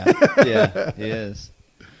 Yeah, he is.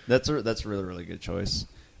 That's a really, really good choice.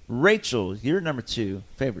 Rachel, your number 2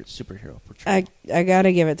 favorite superhero portrayal. I got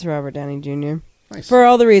to give it to Robert Downey Jr. Nice. For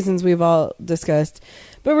all the reasons we've all discussed.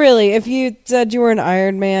 But really, if you said you were an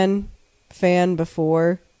Iron Man fan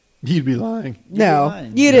before... You'd be lying.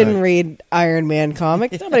 You didn't read Iron Man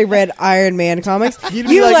comics. Nobody read Iron Man comics. You'd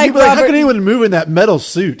be like, how can anyone move in that metal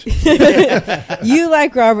suit? You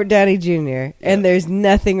like Robert Downey Jr., and there's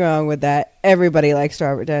nothing wrong with that. Everybody likes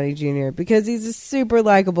Robert Downey Jr. because he's a super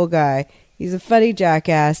likable guy. He's a funny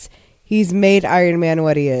jackass. He's made Iron Man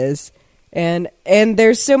what he is. And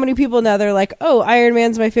there's so many people now that are like, oh, Iron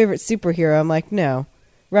Man's my favorite superhero. I'm like, no.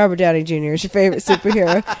 Robert Downey Jr. is your favorite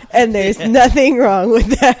superhero, and there's nothing wrong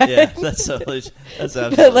with that. Yeah, that's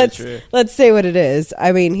absolutely true. Let's say what it is.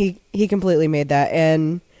 I mean, he completely made that,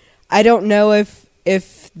 and I don't know if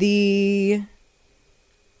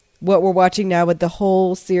what we're watching now with the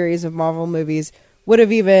whole series of Marvel movies would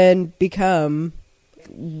have even become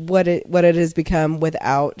what it has become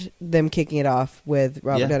without them kicking it off with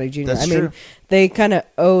Robert Downey Jr. That's I mean, true. they kind of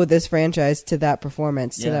owe this franchise to that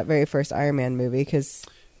performance, to that very first Iron Man movie,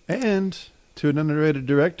 and to an underrated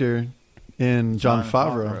director in Jon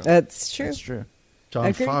Favreau. That's true. That's true.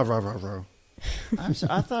 Jon Favreau.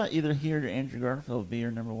 I thought either he or Andrew Garfield would be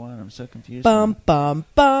your number one. I'm so confused. Bum bum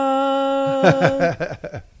bum.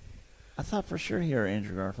 I thought for sure he or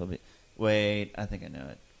Andrew Garfield would be. Wait, I think I know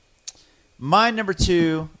it. My number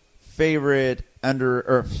 2 favorite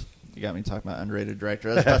you got me talking about underrated director.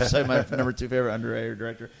 I was about to say my number 2 favorite underrated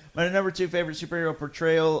director. My number 2 favorite superhero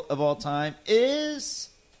portrayal of all time is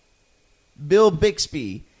Bill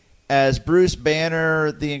Bixby as Bruce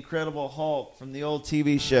Banner, the Incredible Hulk from the old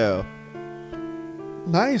TV show.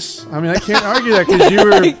 Nice. I mean, I can't argue that because you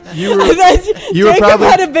were Jacob probably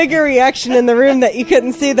had a bigger reaction in the room that you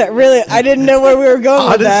couldn't see. That really, I didn't know where we were going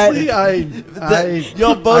with that. Honestly,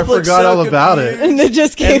 y'all both I forgot all so about it, and it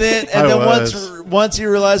just came. And then once you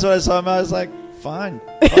realized what I saw him, I was like, fine.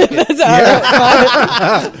 That's all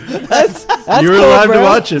right. Fine. That's you were cool, allowed bro. to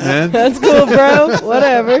watch it, man. That's cool, bro.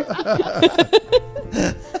 Whatever.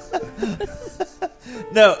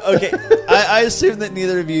 No, okay. I assume that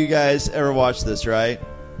neither of you guys ever watched this, right?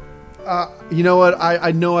 You know what?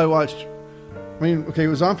 I know I watched. I mean, okay, it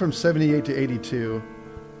was on from 78 to 82,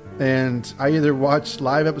 and I either watched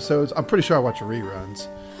live episodes. I'm pretty sure I watched reruns.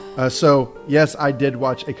 So yes, I did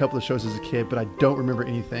watch a couple of shows as a kid, but I don't remember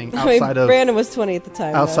anything outside of. Brandon was 20 at the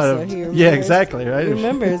time. Yeah, exactly, right. He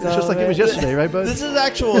remembers. It's just like it was yesterday, right, bud? This is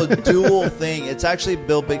actual dual thing. It's actually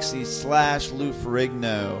Bill Bixby / Lou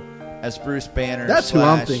Ferrigno as Bruce Banner. That's who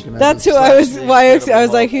I'm thinking of. That's who I was. Why I was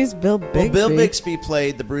like, who's Bill Bixby? Well, Bill Bixby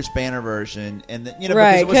played the Bruce Banner version, and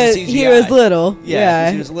right, because he was little.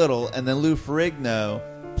 Yeah, he was little, and then Lou Ferrigno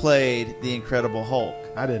played the Incredible Hulk.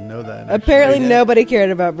 I didn't know that. Apparently, nobody cared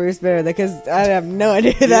about Bruce Banner because I have no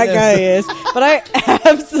idea who that guy is. But I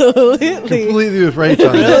absolutely completely with Rach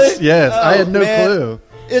on this. Yes, I had no clue.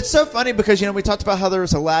 It's so funny because, we talked about how there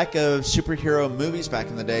was a lack of superhero movies back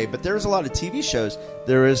in the day, but there was a lot of TV shows.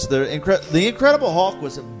 There was the Incredible Hulk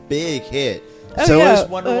was a big hit. So is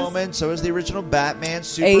Wonder Woman. So is the original Batman,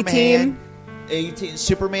 Superman. A-Team.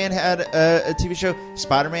 Superman had a TV show.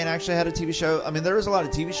 Spider-Man actually had a TV show. I mean, there was a lot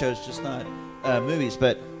of TV shows, just not movies.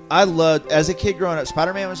 But I loved, as a kid growing up,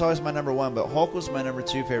 Spider-Man was always my number 1, but Hulk was my number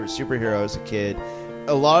 2 favorite superhero as a kid.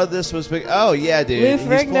 A lot of this was big. Oh, yeah, dude. Lou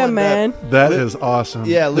Ferrigno, man. That is awesome.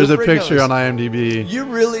 Yeah, there's a picture on IMDb. You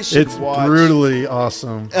really should watch. It's brutally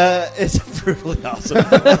awesome. It's brutally awesome.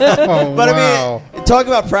 But wow. I mean, talk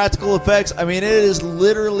about practical effects. I mean, it is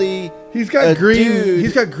literally. He's got green. Dude.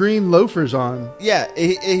 He's got green loafers on. Yeah,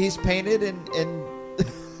 he's painted in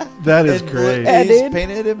that is great. He's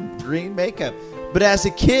painted in green makeup. But as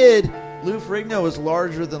a kid, Lou Ferrigno was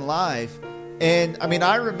larger than life, and I mean,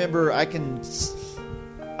 I remember I can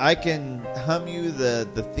hum you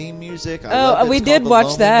the theme music. We did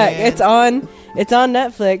watch that. Man. It's on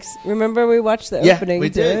Netflix. Remember we watched the opening? We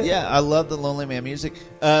did. Yeah, I love the Lonely Man music.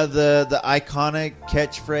 The iconic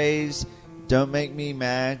catchphrase, "Don't make me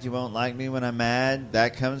mad. You won't like me when I'm mad."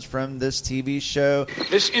 That comes from this TV show.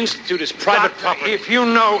 This institute is private property. If you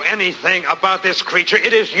know anything about this creature,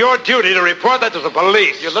 it is your duty to report that to the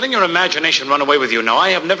police. You're letting your imagination run away with you now. I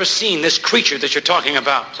have never seen this creature that you're talking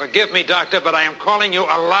about. Forgive me, Doctor, but I am calling you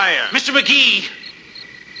a liar. Mr. McGee!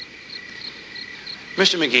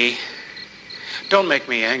 Mr. McGee, don't make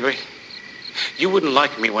me angry. You wouldn't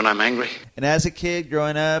like me when I'm angry. And as a kid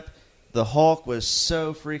growing up, the Hulk was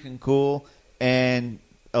so freaking cool. And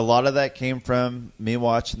a lot of that came from me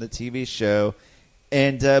watching the TV show.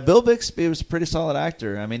 And Bill Bixby was a pretty solid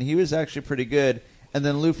actor. I mean, he was actually pretty good. And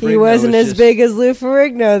then Lou Ferrigno. He wasn't as big as Lou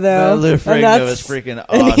Ferrigno, though. No, Lou Ferrigno was freaking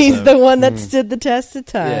awesome. And he's the one that stood the test of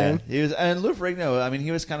time. Yeah, he was. And Lou Ferrigno, I mean,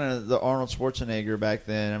 he was kind of the Arnold Schwarzenegger back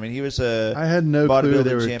then. I mean, he was a I had no clue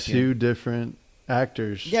there were champion. Two different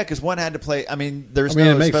actors. Yeah, because one had to play. I mean, there's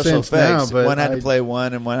no special effects. Now, one had to play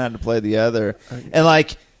one, and one had to play the other. And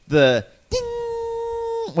like the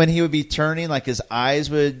ding, when he would be turning, like his eyes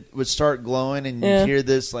would start glowing, and you hear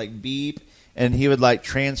this like beep, and he would like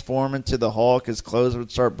transform into the Hulk. His clothes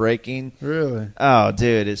would start breaking. Really? Oh,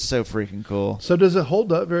 dude, it's so freaking cool. So does it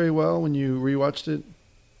hold up very well when you rewatched it?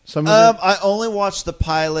 Some of it? I only watched the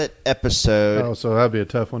pilot episode. Oh, so that'd be a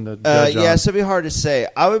tough one to judge on. Yeah, so it'd be hard to say.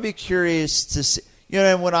 I would be curious to see.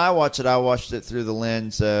 When I watched it through the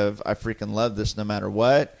lens of I freaking love this no matter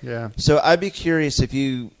what. Yeah. So I'd be curious if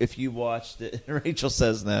you watched it. Rachel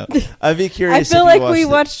says no. I'd be curious. I feel like we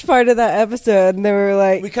watched part of that episode and they were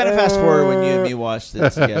like, we kind of fast forward when you and me watched it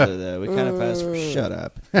together. Though we kind of fast. Shut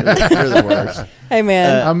up. You're the worst. Hey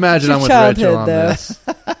man, I imagine I'm with Rachel on this.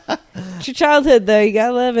 It's your childhood, though. You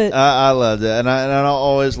gotta love it. I loved it, and I'll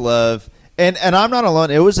always love. And I'm not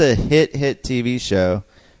alone. It was a hit TV show.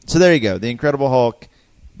 So there you go. The Incredible Hulk,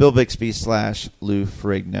 Bill Bixby / Lou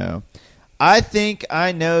Ferrigno. I think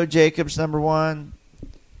I know Jacob's number one,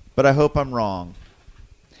 but I hope I'm wrong.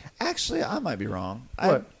 Actually, I might be wrong.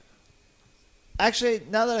 What? Actually,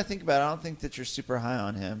 now that I think about it, I don't think that you're super high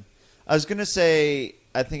on him. I was going to say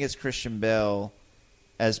I think it's Christian Bale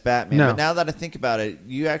as Batman. No. But now that I think about it,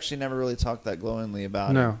 you actually never really talked that glowingly about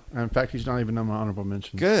him. No. In fact, he's not even on my honorable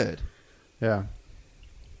mention. Good. Yeah.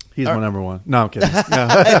 He's my number one. No, I'm kidding.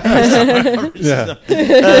 No.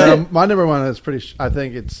 Yeah. My number one is pretty. I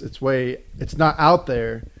think it's not out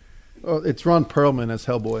there. Well, it's Ron Perlman as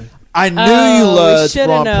Hellboy. I knew you loved should have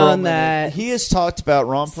Ron known Perlman. that. He has talked about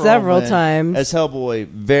Ron Perlman several times as Hellboy.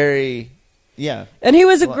 Very, yeah. And he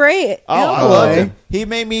was a great Oh, Hellboy. I loved him. He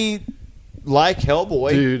made me like Hellboy.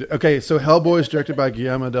 Dude, okay, so Hellboy is directed by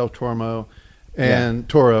Guillermo del Toro and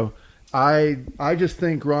Toro. I just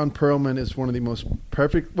think Ron Perlman is one of the most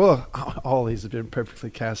perfect. Well, all these have been perfectly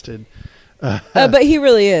casted. But he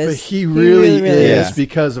really is. But he really is is.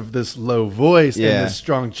 Because of this low voice and this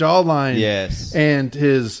strong jawline. Yes. And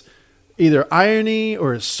his either irony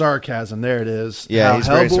or his sarcasm. There it is. Yeah, How he's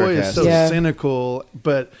very Hellboy is so sarcastic. cynical,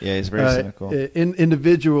 but he's very cynical.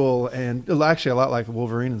 Individual and actually a lot like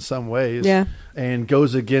Wolverine in some ways. Yeah. And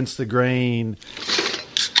goes against the grain.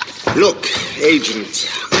 Look, Agent,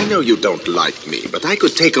 I know you don't like me, but I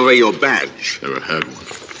could take away your badge. Never had one.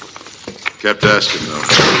 Kept asking, though.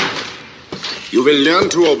 You will learn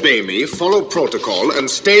to obey me, follow protocol, and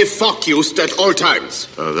stay focused at all times.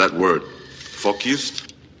 That word,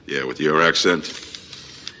 focused? Yeah, with your accent,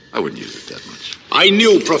 I wouldn't use it that much. I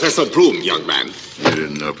knew Professor Broom, young man. You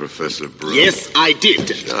didn't know Professor Broom? Yes, I did.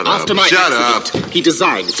 Shut After up. my Shut accident, he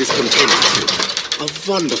designed this containment suit. A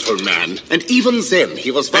wonderful man. And even then,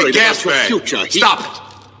 he was worried about your future.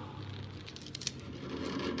 Stop!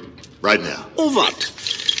 Right now. Oh,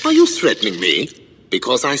 what? Are you threatening me?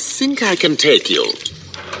 Because I think I can take you.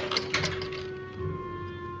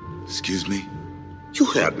 Excuse me? You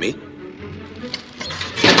heard me.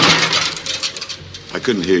 I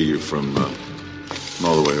couldn't hear you from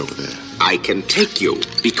all the way over there. I can take you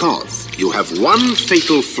because you have one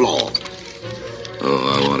fatal flaw.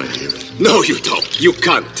 Oh, I want to hear it. No, you don't. You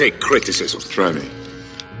can't take criticism. Try me.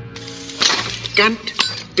 Can't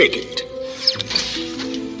take it.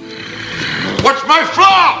 What's my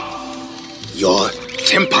flaw? Your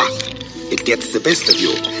temper. It gets the best of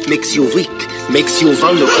you. Makes you weak. Makes you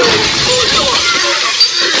vulnerable.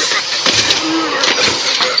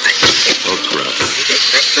 Oh, crap.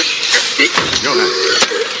 Johan.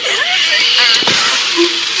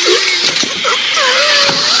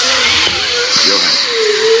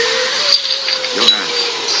 Johan.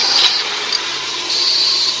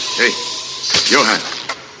 Hey, Johan.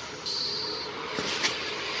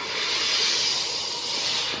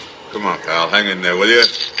 Come on, pal. Hang in there, will you?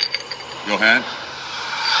 Johan?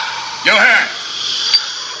 Johan!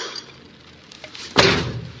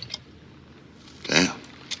 Damn.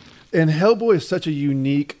 And Hellboy is such a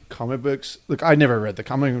unique comic books. Look, I never read the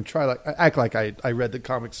comic. I'm gonna act like I read the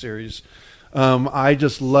comic series. I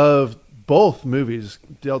just love both movies.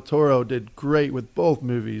 Del Toro did great with both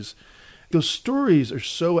movies. Those stories are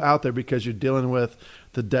so out there because you're dealing with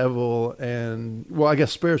the devil and, well, I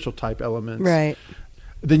guess spiritual type elements. Right.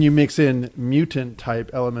 Then you mix in mutant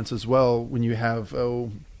type elements as well when you have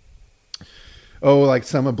like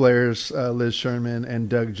Selma Blair's Liz Sherman and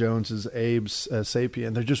Doug Jones's Abe's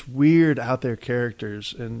Sapien. They're just weird out there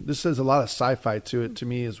characters, and this has a lot of sci-fi to it to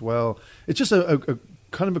me as well. It's just a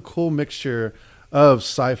kind of a cool mixture of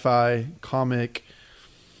sci-fi, comic,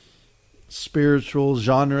 spiritual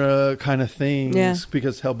genre kind of things. Yeah.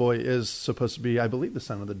 Because Hellboy is supposed to be, I believe, the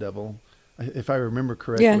son of the devil, if I remember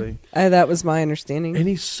correctly. Yeah, that was my understanding. And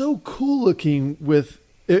he's so cool looking with.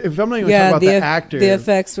 If I'm not even talking about the actor, the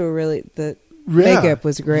effects were really makeup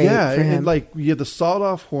was great. Yeah, for him. and like you have the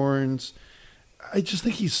sawed-off horns. I just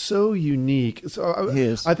think he's so unique. So He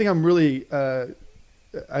is. I think I'm really. I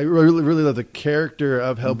really love the character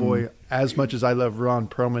of Hellboy as much as I love Ron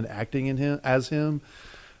Perlman acting in him as him.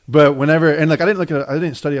 But whenever I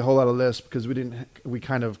didn't study a whole lot of lists because we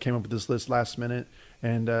kind of came up with this list last minute,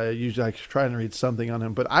 and usually I try and read something on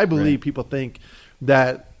him. But I believe people think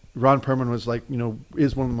that Ron Perlman was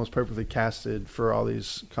is one of the most perfectly casted for all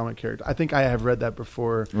these comic characters. I think I have read that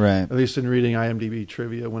before, right? At least in reading IMDb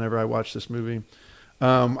trivia whenever I watch this movie.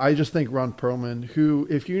 I just think Ron Perlman, who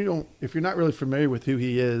if you're not really familiar with who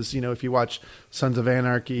he is, if you watch Sons of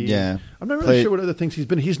Anarchy, I'm not really sure what other things he's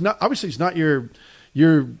been. He's not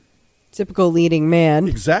your typical leading man.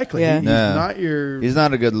 Exactly. Yeah. He's not your... He's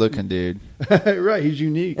not a good-looking dude. Right. He's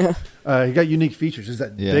unique. He got unique features. He's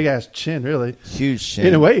that big-ass chin, really. Huge chin.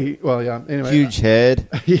 In a way. Well, yeah. Anyway. Huge head.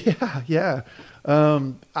 Yeah.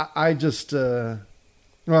 I just... well,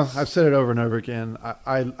 I've said it over and over again.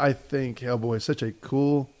 I think Hellboy is such a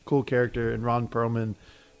cool character, and Ron Perlman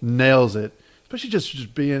nails it. Especially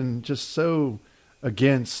just being just so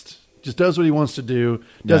against... Just does what he wants to do.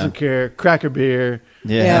 Doesn't care. Crack a beer.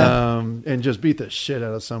 Yeah. And just beat the shit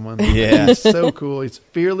out of someone. Yeah. He's so cool. He's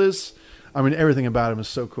fearless. I mean, everything about him is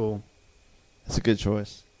so cool. That's a good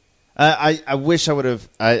choice. I wish I would have.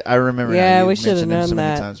 I remember. Yeah, we should have known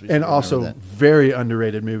that. And also very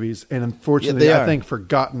underrated movies, and unfortunately, Yeah, I think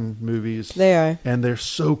forgotten movies. They are, and they're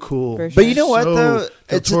so cool. For sure. But you know what, though?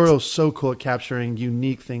 Del Toro's so cool at capturing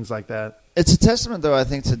unique things like that. It's a testament, though, I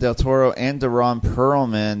think, to Del Toro and to Ron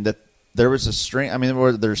Perlman that there was a string. I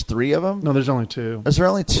mean, there's 3 of them. No, there's only 2. Is there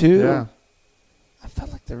only 2? Yeah. I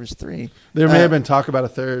felt like there was 3. There may have been talk about a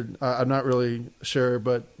third. I'm not really sure,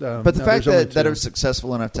 but the fact that it was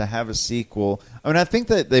successful enough to have a sequel. I mean, I think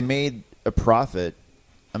that they made a profit.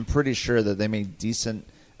 I'm pretty sure that they made decent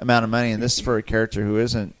amount of money, and this is for a character who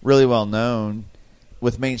isn't really well known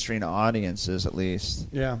with mainstream audiences, at least.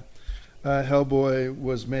 Yeah, Hellboy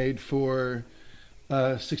was made for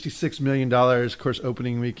 $66 million. Of course,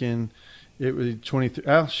 opening weekend it was 23.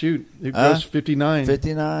 Oh shoot, it grossed 59.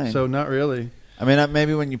 59. So not really. I mean,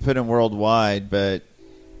 maybe when you put in worldwide, but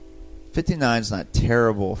 59 is not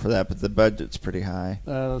terrible for that. But the budget's pretty high.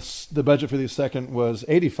 The budget for the second was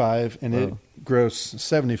 85, and it grossed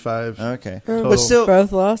 75. Okay, total. but still,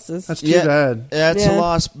 both losses. That's too bad. That's a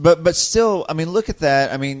loss. But still, I mean, look at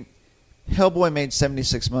that. I mean, Hellboy made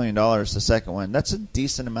 $76 million. The second one. That's a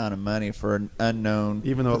decent amount of money for an unknown.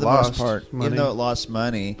 Even though for it the lost most part, money. even though it lost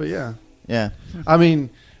money. But yeah. I mean,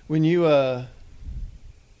 when you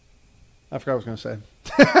I forgot what I was going to say.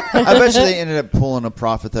 I bet you they ended up pulling a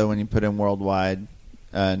profit, though, when you put in worldwide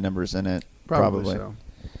numbers in it. Probably. So.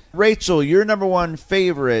 Rachel, your number 1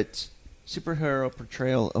 favorite superhero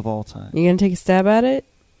portrayal of all time. You going to take a stab at it?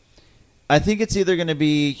 I think it's either going to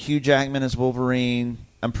be Hugh Jackman as Wolverine.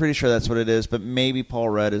 I'm pretty sure that's what it is, but maybe Paul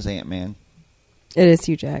Rudd as Ant-Man. It is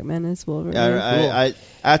Hugh Jackman as Wolverine. I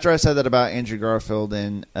after I said that about Andrew Garfield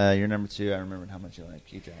and your number 2, I remembered how much you like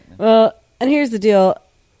Hugh Jackman. Well, and here's the deal.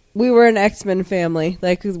 We were an X-Men family.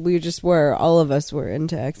 Like, we just were. All of us were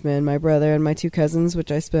into X-Men. My brother and my 2 cousins,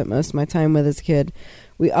 which I spent most of my time with as a kid.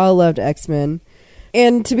 We all loved X-Men.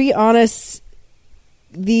 And to be honest,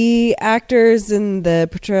 the actors and the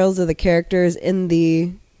portrayals of the characters in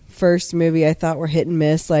the first movie I thought were hit and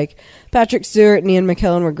miss. Like, Patrick Stewart and Ian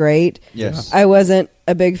McKellen were great. Yes. I wasn't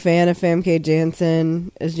a big fan of Famke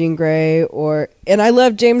Janssen as Jean Grey. And I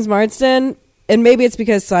love James Marsden. And maybe it's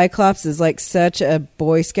because Cyclops is like such a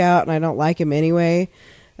Boy Scout, and I don't like him anyway.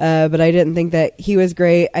 But I didn't think that he was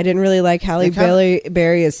great. I didn't really like Halle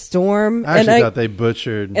Berry as Storm. I actually thought they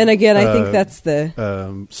butchered. And again, I think that's the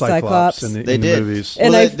Cyclops in the movies.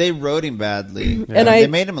 And they wrote him badly. Yeah. And they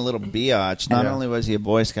made him a little biatch. Not only was he a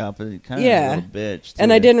Boy Scout, but he kind of a little bitch, too.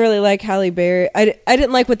 And I didn't really like Halle Berry. I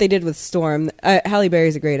didn't like what they did with Storm. Halle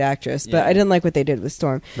Berry's a great actress, but I didn't like what they did with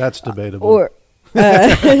Storm. That's debatable.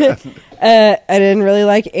 I didn't really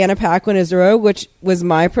like Anna Paquin as Rogue, which was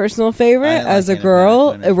my personal favorite as a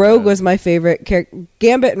girl. Rogue was my favorite character.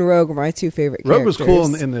 Gambit and Rogue were my 2 favorite characters. Rogue was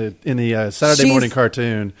cool in the Saturday morning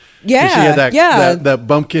cartoon. Yeah, she had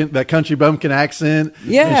that country bumpkin accent.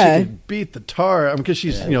 Yeah, and she could beat the tar because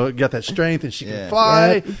she's got that strength and she can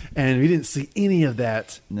fly. And we didn't see any of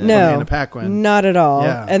that. No, from Anna Paquin, not at all.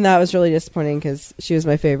 Yeah. And that was really disappointing because she was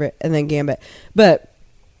my favorite, and then Gambit. But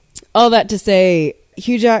all that to say,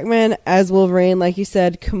 Hugh Jackman as Wolverine, like you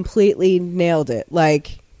said, completely nailed it.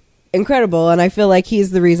 Like, incredible. And I feel like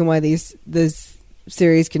he's the reason why this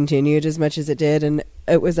series continued as much as it did. And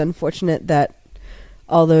it was unfortunate that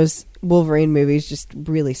all those Wolverine movies just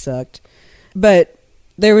really sucked. But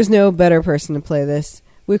there was no better person to play this.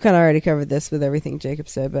 We've kind of already covered this with everything Jacob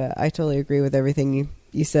said, but I totally agree with everything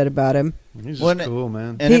you said about him. He's just cool,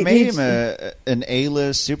 man. And it made him an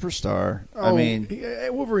A-list superstar. I mean,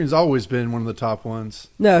 Wolverine's always been one of the top ones.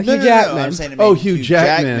 No, Hugh Jackman. I'm saying Hugh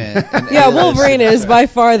Jackman. Yeah, Wolverine is by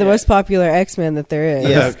far the most popular X-Men that there is.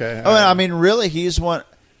 Yes. Okay. I mean, really, he's one.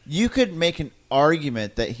 You could make an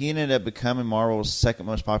argument that he ended up becoming Marvel's second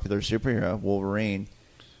most popular superhero, Wolverine.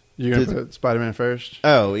 You're going to put Spider-Man first?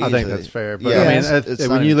 Oh, easily. I think that's fair. But yeah, I mean,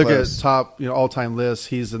 when you look at top, all-time lists,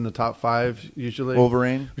 he's in the top 5 usually.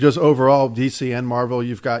 Wolverine, just overall DC and Marvel,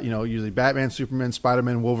 you've got usually Batman, Superman,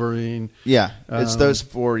 Spider-Man, Wolverine. Yeah, it's those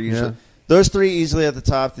 4 usually. Yeah. Those 3 easily at the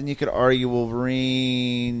top. Then you could argue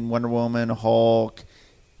Wolverine, Wonder Woman, Hulk.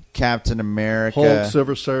 Captain America, Hulk,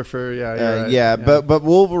 Silver Surfer. Yeah, you're right. yeah. But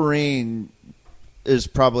Wolverine is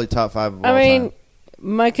probably top 5 of all time.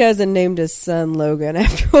 My cousin named his son Logan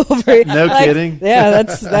after Wolverine. No kidding. Yeah,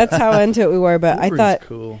 that's how into it we were. But Wolverine's I thought,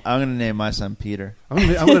 cool. I'm going to name my son Peter. I'm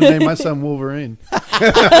going to name my son Wolverine.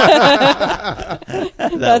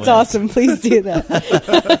 That's awesome. Please do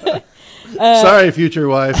that. Sorry, future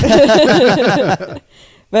wife.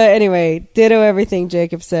 But anyway, ditto everything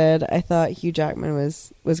Jacob said. I thought Hugh Jackman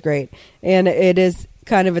was great, and it is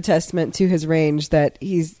kind of a testament to his range that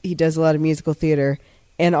he does a lot of musical theater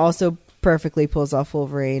and also perfectly pulls off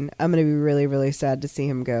Wolverine. I'm going to be really, really sad to see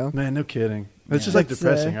him go. Man, no kidding. It's just like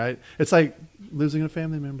depressing, right? It's like losing a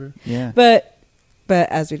family member. Yeah. But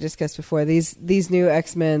as we discussed before, these new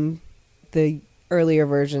X-Men, the earlier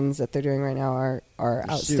versions that they're doing right now are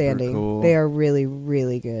outstanding. Cool. They are really,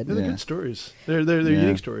 really good. They're good stories. They're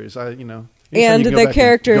unique stories. And the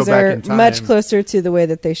characters are much closer to the way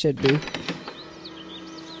that they should be. Can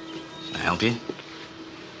I help you?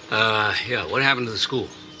 Yeah, what happened to the school?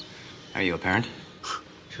 Are you a parent?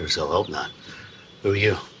 Sure as hell hope not. Who are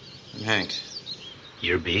you? I'm Hank.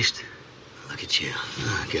 You're Beast? Look at you.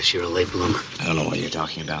 I guess you're a late bloomer. I don't know what you're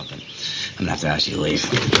talking about, but I'm gonna have to ask you to leave.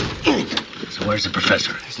 So where's the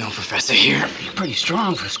professor? There's no professor here. You're pretty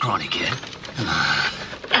strong for a scrawny kid. Come on.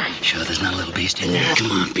 Sure there's not a little beast in there?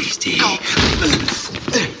 Come on, Beastie.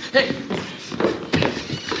 Hey!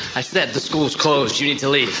 I said the school's closed. You need to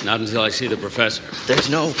leave. Not until I see the professor. There's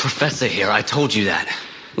no professor here. I told you that.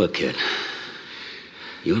 Look, kid.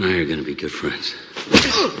 You and I are gonna be good friends.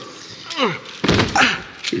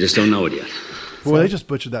 You just don't know it yet. Boy, they just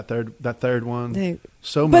butchered that third one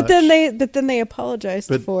so but much. Then they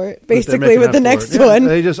apologized for it basically with the next one.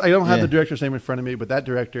 I don't have the director's name in front of me, but that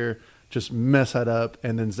director just messed that up.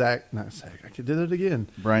 And then I did it again.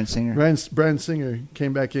 Bryan Singer. Bryan Singer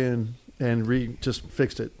came back in and just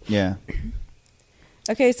fixed it. Yeah.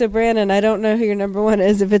 Okay, so Brandon, I don't know who your number one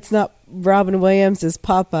is. If it's not Robin Williams, is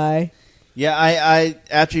Popeye. Yeah, I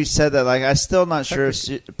after you said that, I'm still not sure if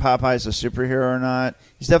Popeye's a superhero or not.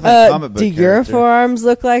 He's definitely a comic book do character. your forearms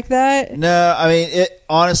look like that? No, I mean,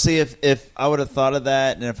 honestly, if I would have thought of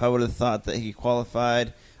that, and if I would have thought that he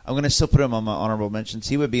qualified, I'm going to still put him on my honorable mentions.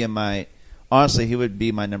 He would be he would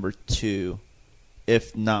be my number 2,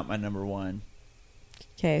 if not my number 1.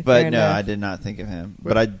 Okay, but fair no, enough. I did not think of him.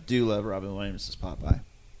 But I do love Robin Williams as Popeye.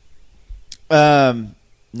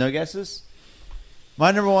 No guesses?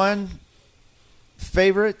 My number 1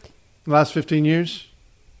 favorite? Last 15 years?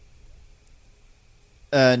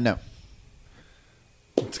 No.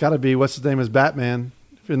 It's got to be, what's his name as Batman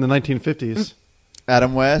in the 1950s?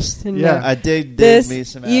 Adam West? No. Yeah. I dig me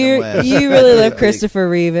some Adam West. You really love Christopher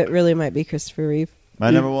Reeve. It really might be Christopher Reeve. My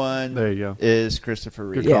number 1 there you go. is Christopher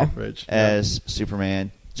Reeve. Good call, Rich. As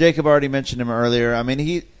Superman. Jacob already mentioned him earlier. I mean,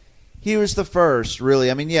 he was the first, really.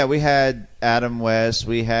 I mean, yeah, we had Adam West.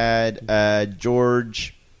 We had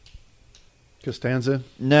George Costanza?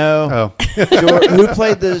 No. Oh. Who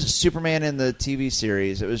played the Superman in the TV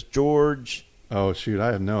series? It was George. Oh, shoot.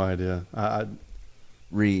 I have no idea.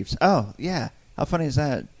 Reeves. Oh, yeah. How funny is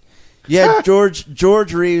that? Yeah,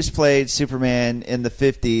 George Reeves played Superman in the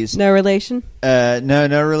 50s. No relation?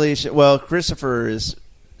 No relation. Well, Christopher is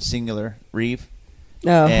singular, Reeve.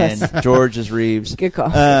 Oh, and George is Reeves. Good call.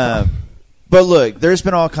 But look, there's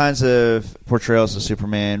been all kinds of portrayals of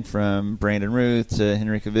Superman, from Brandon Routh to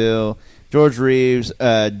Henry Cavill, George Reeves,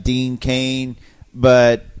 Dean Cain,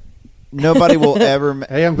 but nobody will ever...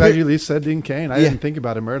 Hey, I'm glad you at least said Dean Cain. I didn't think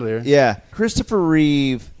about him earlier. Yeah. Christopher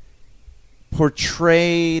Reeve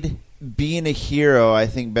portrayed being a hero, I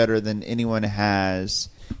think, better than anyone has.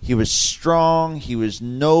 He was strong. He was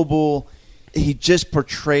noble. He just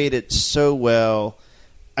portrayed it so well.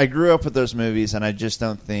 I grew up with those movies, and I just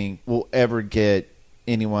don't think we'll ever get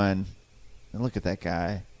anyone... Look at that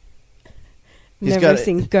guy. Never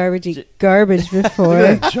seen garbage before. Look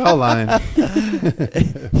at that jawline.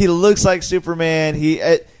 He looks like Superman.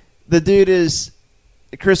 The dude is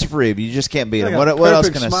Christopher Reeve. You just can't beat him. What else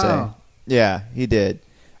can I say? Yeah, he did.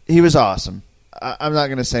 He was awesome. I'm not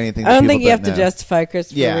going to say anything. I don't think you have to justify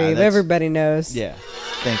Christopher Reeve. Everybody knows. Yeah.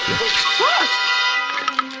 Thank you.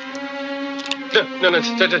 No,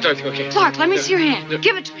 okay. Clark, let me see your hand.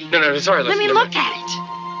 Give it to me. No, sorry. Let me look at it.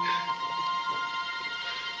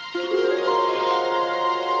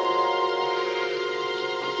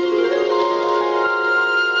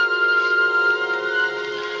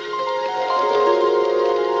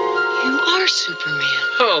 You are Superman.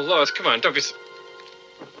 Oh, Lois, come on, don't be...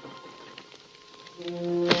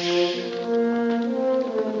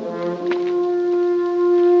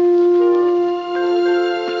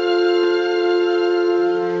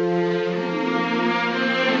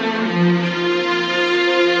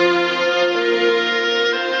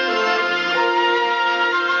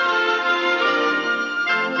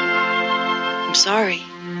 I'm sorry.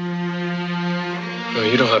 No,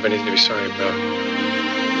 you don't have anything to be sorry about.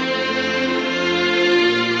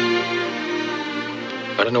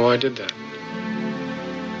 I don't know why I did that.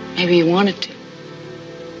 Maybe you wanted to.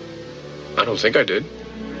 I don't think I did.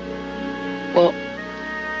 Well,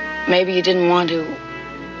 maybe you didn't want to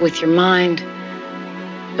with your mind,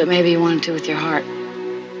 but maybe you wanted to with your heart.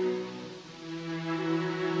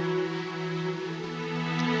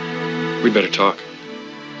 We'd better talk.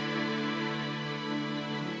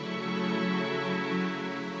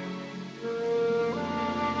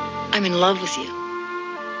 I'm in love with you.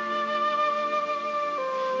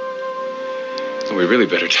 So we really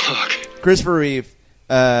better talk. Christopher Reeve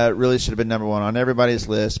really should have been number one on everybody's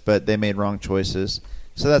list, but they made wrong choices,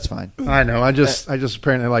 so that's fine. I know. I just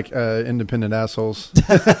apparently like independent assholes.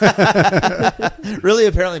 Really,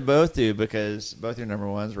 apparently both do, because both your number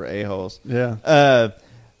ones were a-holes. Yeah.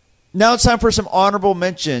 Now it's time for some honorable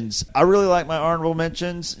mentions. I really like my honorable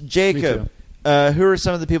mentions. Jacob, who are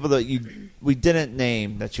some of the people that we didn't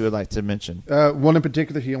name that you would like to mention? One in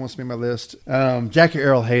particular, he almost made my list. Jackie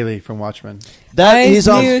Earle Haley from Watchmen. I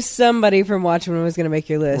knew somebody from Watchmen was going to make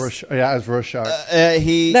your list. As Rorschach.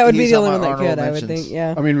 That would be the only one that could, I would think.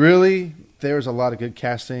 Yeah. I mean, really, there's a lot of good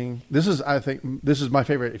casting. I think this is my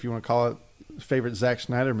favorite, if you want to call it, favorite Zack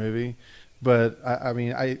Snyder movie. But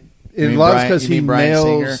in a lot of because he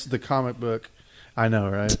nails the comic book. I know,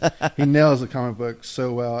 right? He nails the comic book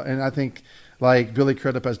so well, and I think like Billy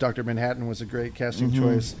Crudup as Dr. Manhattan was a great casting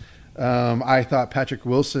choice. I thought Patrick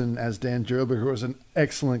Wilson as Dan Gerber was an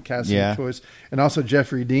excellent casting choice, and also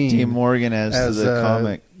Jeffrey Dean Morgan as the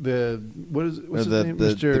comic. What's his name?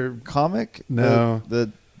 Mr. The comic? No,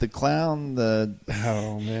 the clown.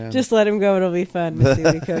 Oh man! Just let him go; it'll be fun to see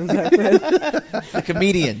what he comes up with. The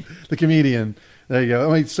comedian. The comedian. There you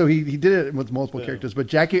go. I mean, so he did it with multiple characters, but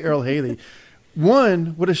Jackie Earle Haley. One,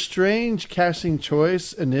 what a strange casting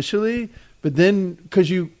choice initially, but then because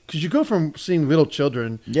you go from seeing Little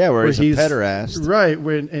Children, where he's a pederast, right?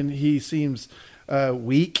 And he seems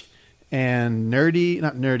weak and nerdy,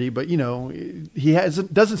 not nerdy, but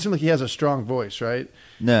doesn't seem like he has a strong voice, right?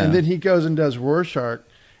 No. And then he goes and does Rorschach,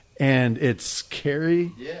 and it's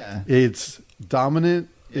scary. Yeah, it's dominant.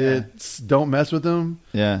 Yeah. It's don't mess with him.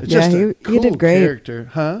 Yeah, it's just a cool he did great. Character,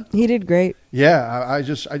 huh? He did great. Yeah, I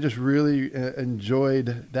just really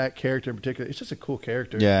enjoyed that character in particular. It's just a cool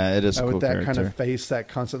character. Yeah, it is a cool with that character. kind of face that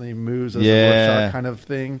constantly moves as a Rorschach kind of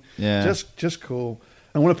thing. Yeah, just cool.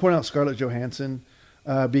 I want to point out Scarlett Johansson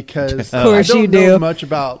because of course I don't you know do. much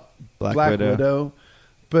about Black Widow,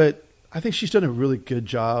 but I think she's done a really good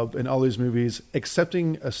job in all these movies,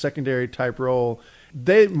 accepting a secondary type role.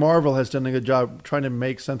 Marvel has done a good job trying to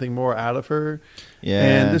make something more out of her. Yeah.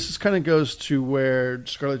 And this kind of goes to where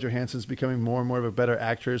Scarlett Johansson's becoming more and more of a better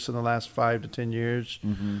actress in the last 5 to 10 years.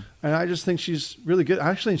 Mm-hmm. And I just think she's really good.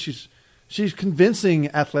 Actually, she's convincing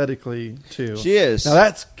athletically, too. She is. Now,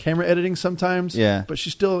 that's camera editing sometimes. Yeah. But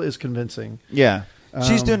she still is convincing. Yeah.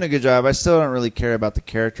 She's doing a good job. I still don't really care about the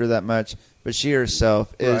character that much, but she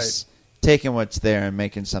herself is taking what's there and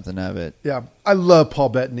making something of it. Yeah. I love Paul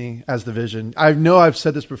Bettany as the Vision. I know I've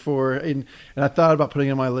said this before, and I thought about putting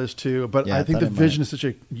it on my list too, but I think the Vision is such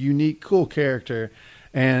a unique, cool character.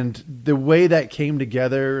 And the way that came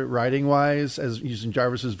together writing-wise, as using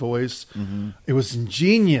Jarvis's voice, it was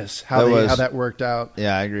ingenious how that worked out.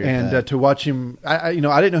 Yeah, I agree with that. And to watch him, I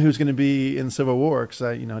didn't know he was going to be in Civil War because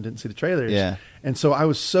I didn't see the trailers. Yeah. And so I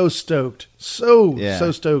was so stoked,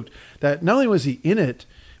 so stoked that not only was he in it,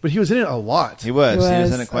 but he was in it a lot. He was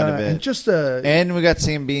in it quite a bit. And we got to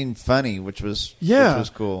see him being funny, which was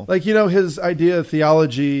cool. Like, his idea of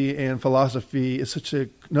theology and philosophy is such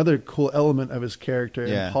another cool element of his character.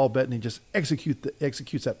 Yeah. And Paul Bettany just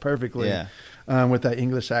executes that perfectly. Yeah. With that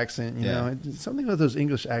English accent, something with those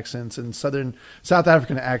English accents and South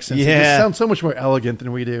African accents. Yeah. It just sounds so much more elegant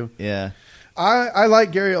than we do. Yeah. I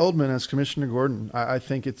like Gary Oldman as Commissioner Gordon. I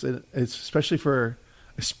think it's especially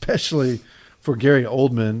for Gary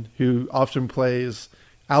Oldman, who often plays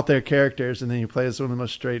out there characters, and then he plays one of the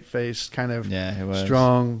most straight-faced, kind of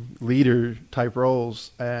strong leader type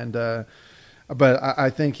roles. And but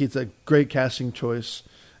I think he's a great casting choice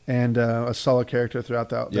and a solid character throughout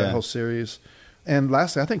that whole series. And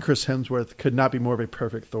lastly, I think Chris Hemsworth could not be more of a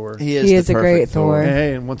perfect Thor. He is a great Thor.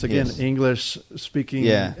 Hey, and once again, English-speaking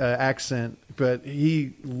accent, but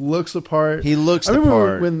he looks the part. He looks the part.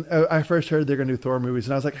 I remember when I first heard they're going to do Thor movies,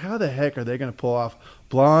 and I was like, how the heck are they going to pull off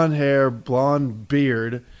blonde hair, blonde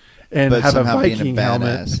beard, and have a Viking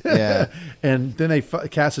helmet? Yeah. And then they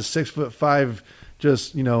cast a 6'5",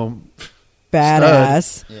 just, badass.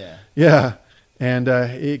 Stud. Yeah. And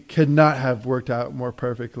it could not have worked out more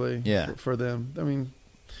perfectly for them. I mean,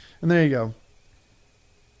 and there you go.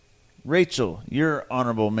 Rachel, your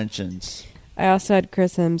honorable mentions. I also had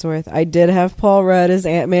Chris Hemsworth. I did have Paul Rudd as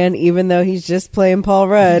Ant-Man, even though he's just playing Paul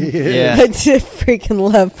Rudd. Yeah. I did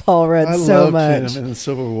freaking love Paul Rudd so much. Him in the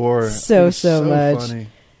Civil War. So much. Funny.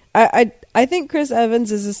 I think Chris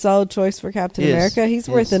Evans is a solid choice for Captain America. He's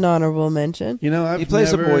worth an honorable mention. You know, he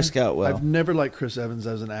plays a Boy Scout well. I've never liked Chris Evans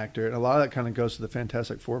as an actor, and a lot of that kind of goes to the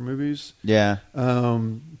Fantastic Four movies. Yeah.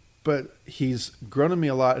 But he's grown on me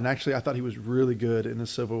a lot, and actually, I thought he was really good in the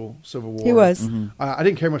Civil War. He was. Mm-hmm. I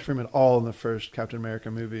didn't care much for him at all in the first Captain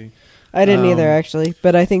America movie. I didn't either, actually,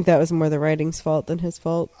 but I think that was more the writing's fault than his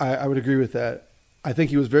fault. I would agree with that. I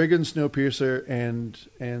think he was very good in Snowpiercer,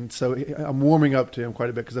 and so I'm warming up to him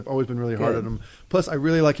quite a bit because I've always been really hard on him. Plus, I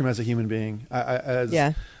really like him as a human being.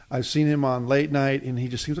 I've seen him on Late Night, and he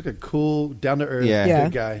just seems like a cool, down-to-earth,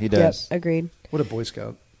 good guy. He does. Yep, agreed. What a Boy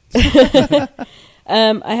Scout.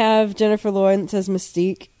 I have Jennifer Lawrence as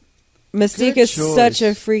Mystique. Mystique is such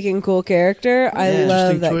a freaking cool character. I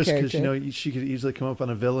love that character. Because, you know, she could easily come up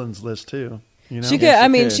on a villain's list, too. You know? She could. I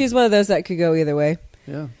mean, she's one of those that could go either way.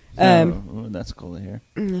 Yeah. That's cool to hear.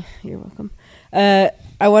 You're welcome.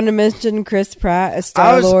 I want to mention Chris Pratt as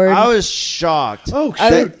Star-Lord. I was shocked. Oh, shit.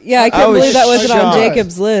 I couldn't believe that wasn't on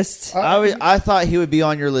Jacob's list. I thought he would be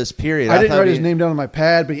on your list, period. I didn't write his name down on my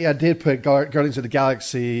pad, but I did put Guardians of the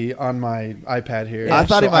Galaxy on my iPad here. I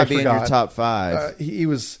thought he might be in your top 5. He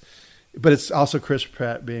was... But it's also Chris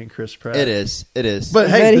Pratt being Chris Pratt. It is. But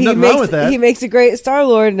hey, there's nothing wrong with that. He makes a great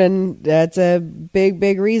Star-Lord, and that's a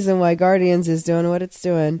big reason why Guardians is doing what it's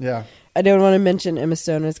doing. Yeah. I don't want to mention Emma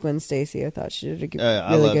Stone as Gwen Stacy. I thought she did a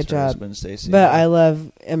really good job. Gwen Stacy, but I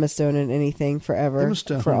love Emma Stone in anything forever, Emma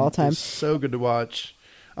Stone for all time. Is so good to watch.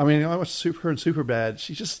 I mean, I watched her in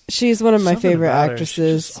Superbad. She's one of my favorite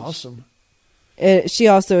actresses. She's awesome. She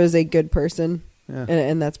also is a good person. Yeah.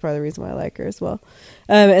 And that's probably the reason why I like her as well.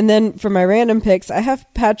 And then for my random picks, I have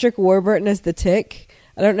Patrick Warburton as the Tick.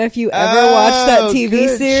 I don't know if you ever watched that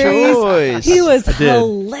TV series. Choice. He was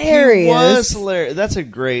hilarious. He was hilarious. That's a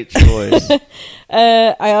great choice.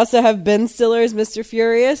 I also have Ben Stiller as Mr.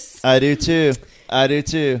 Furious. I do too.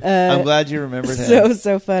 I'm glad you remembered him.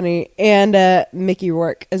 So funny. And Mickey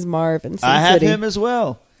Rourke as Marv in Sin City. I have him as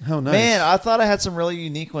well. Oh, nice. Man, I thought I had some really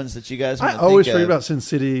unique ones that you guys I always forget about Sin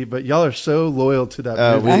City, but y'all are so loyal to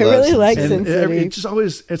that movie. I really like Sin City. It just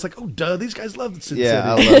always, it's like, oh, duh, these guys love Sin City.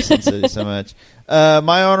 Yeah, I love Sin City so much.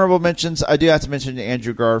 My honorable mentions, I do have to mention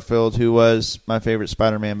Andrew Garfield, who was my favorite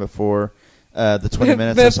Spider-Man before the 20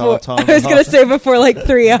 minutes I saw Tom. I was going to say before like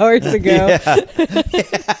 3 hours ago. Yeah,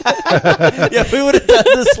 if we would have done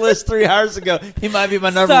this list 3 hours ago, he might be my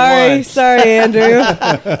number one. Sorry, Andrew.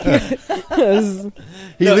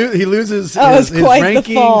 He loses his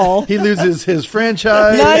ranking. He loses his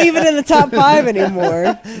franchise. Not even in the top 5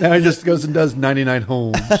 anymore. Now he just goes and does 99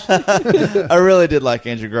 homes. I really did like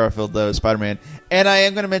Andrew Garfield, though, Spider-Man. And I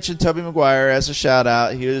am going to mention Tobey Maguire as a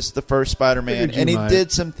shout-out. He was the first Spider-Man, and he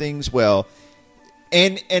did some things well.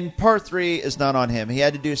 And part 3 is not on him. He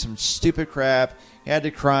had to do some stupid crap. He had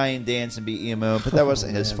to cry and dance and be emo, but that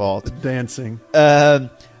wasn't his fault. The dancing.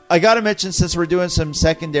 I got to mention, since we're doing some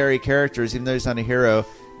secondary characters, even though he's not a hero,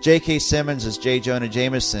 J.K. Simmons as J. Jonah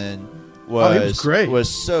Jameson was great. Was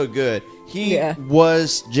so good. He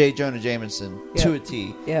was J. Jonah Jameson to a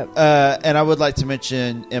T. Yep. And I would like to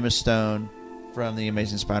mention Emma Stone from the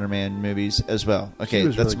Amazing Spider-Man movies as well. Okay,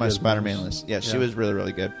 that's really my Spider-Man list. Yeah, she was really,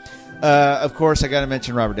 really good. Of course, I got to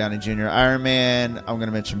mention Robert Downey Jr., Iron Man. I'm going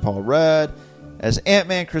to mention Paul Rudd as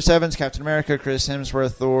Ant-Man, Chris Evans, Captain America, Chris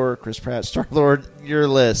Hemsworth, Thor, Chris Pratt, Star-Lord. Your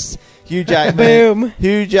list. Hugh Jackman. Boom.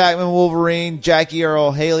 Hugh Jackman, Wolverine. Jackie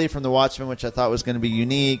Earl Haley from The Watchmen, which I thought was going to be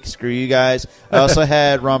unique. Screw you guys. I also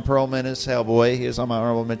had Ron Perlman as Hellboy. He was on my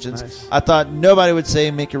honorable mentions. Nice. I thought nobody would say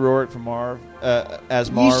Mickey Rourke from Marv as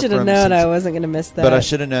Marv. You should have known I wasn't going to miss that. But I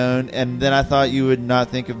should have known. And then I thought you would not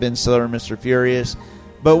think of Ben Stiller and Mr. Furious.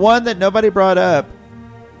 But one that nobody brought up,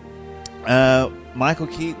 Michael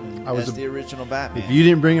Keaton as the original Batman. If you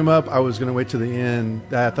didn't bring him up, I was going to wait to the end.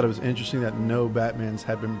 I thought it was interesting that no Batmans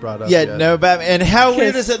had been brought up yet. No Batman. And how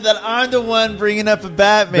weird is it that I'm the one bringing up a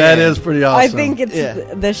Batman? That is pretty awesome. I think it's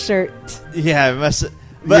the shirt. Yeah, it must.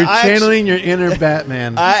 But you're channeling your inner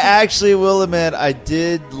Batman. I actually will admit I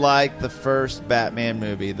did like the first Batman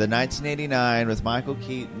movie, the 1989 with Michael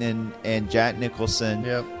Keaton and Jack Nicholson.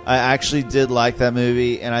 Yep. I actually did like that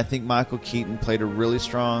movie, and I think Michael Keaton played a really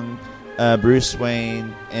strong Bruce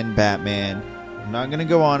Wayne and Batman. I'm not going to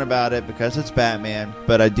go on about it because it's Batman,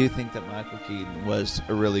 but I do think that Michael Keaton was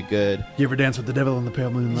a really good. You ever dance with the devil in the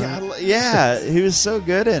pale moonlight? Yeah, he was so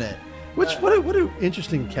good in it. What an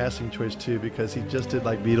interesting casting choice too, because he just did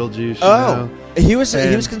like Beetlejuice. You know? He was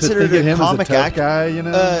considered a comic guy, you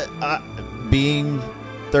know. Being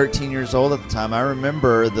 13 years old at the time. I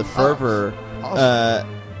remember the fervor.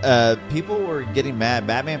 People were getting mad.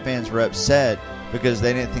 Batman fans were upset because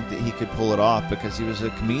they didn't think that he could pull it off because he was a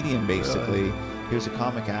comedian, basically. Really? He was a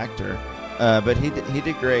comic actor. But he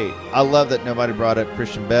did great. I love that nobody brought up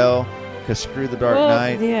Christian Bale because screw the Dark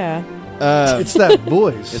Knight. Yeah. It's that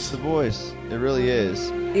voice. It's the voice. It really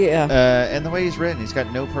is. Yeah. And the way he's written, he's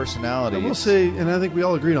got no personality. I will say, and I think we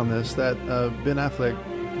all agreed on this, that Ben Affleck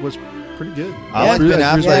was pretty good. I like Ben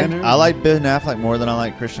Affleck. I like Ben Affleck more than I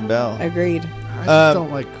like Christian Bale. Agreed. I just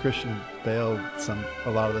don't like Christian Bale a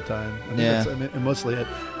lot a lot of the time. I mean, that's mostly it.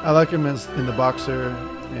 I like him in The Boxer.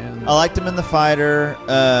 And I liked him in The Fighter.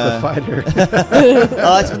 The Fighter. I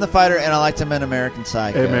liked him in The Fighter, and I liked him in American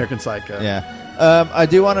Psycho. American Psycho. Yeah. I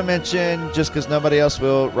do want to mention, just because nobody else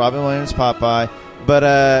will, Robin Williams' Popeye,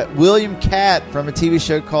 but William Catt from a TV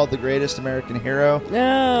show called The Greatest American Hero.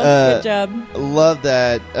 Good job. Love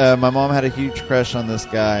that. My mom had a huge crush on this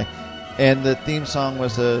guy, and the theme song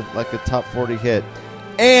was a top 40 hit.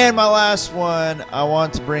 And my last one, I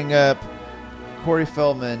want to bring up Corey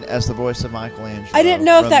Feldman as the voice of Michelangelo. I didn't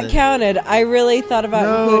know if that counted. I really thought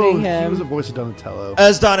about including him. He was the voice of Donatello.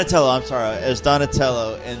 As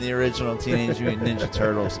Donatello in the original Teenage Mutant Ninja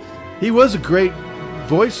Turtles. He was a great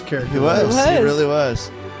voice character. He was. He really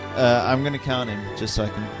was. I'm going to count him just so I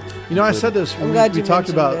can... I said this when we talked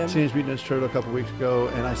about Teenage Mutant Ninja Turtle a couple weeks ago,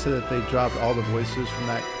 and I said that they dropped all the voices from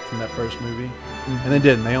that first movie. Mm-hmm. And they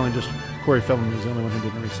didn't. They only just... Corey Feldman was the only one who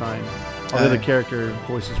didn't resign. All the other character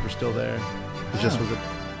voices were still there. It just was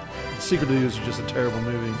Secret of the Ooze was just a terrible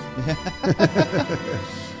movie.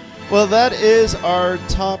 Well, that is our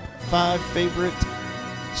top 5 favorite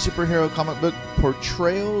superhero comic book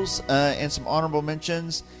portrayals and some honorable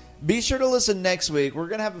mentions. Be sure to listen next week. We're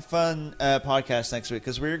going to have a fun podcast next week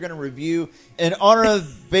because we're going to review, in honor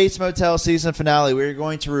of Bates Motel season finale, we're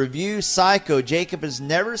going to review Psycho. Jacob has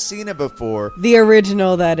never seen it before. The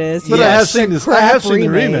original, that is. But I have seen this. I have seen the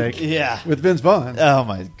remake. Yeah. With Vince Vaughn. Oh,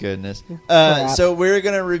 my goodness. So we're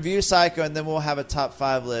going to review Psycho, and then we'll have a top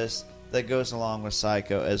 5 list that goes along with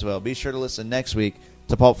Psycho as well. Be sure to listen next week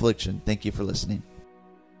to Pulp Fiction. Thank you for listening.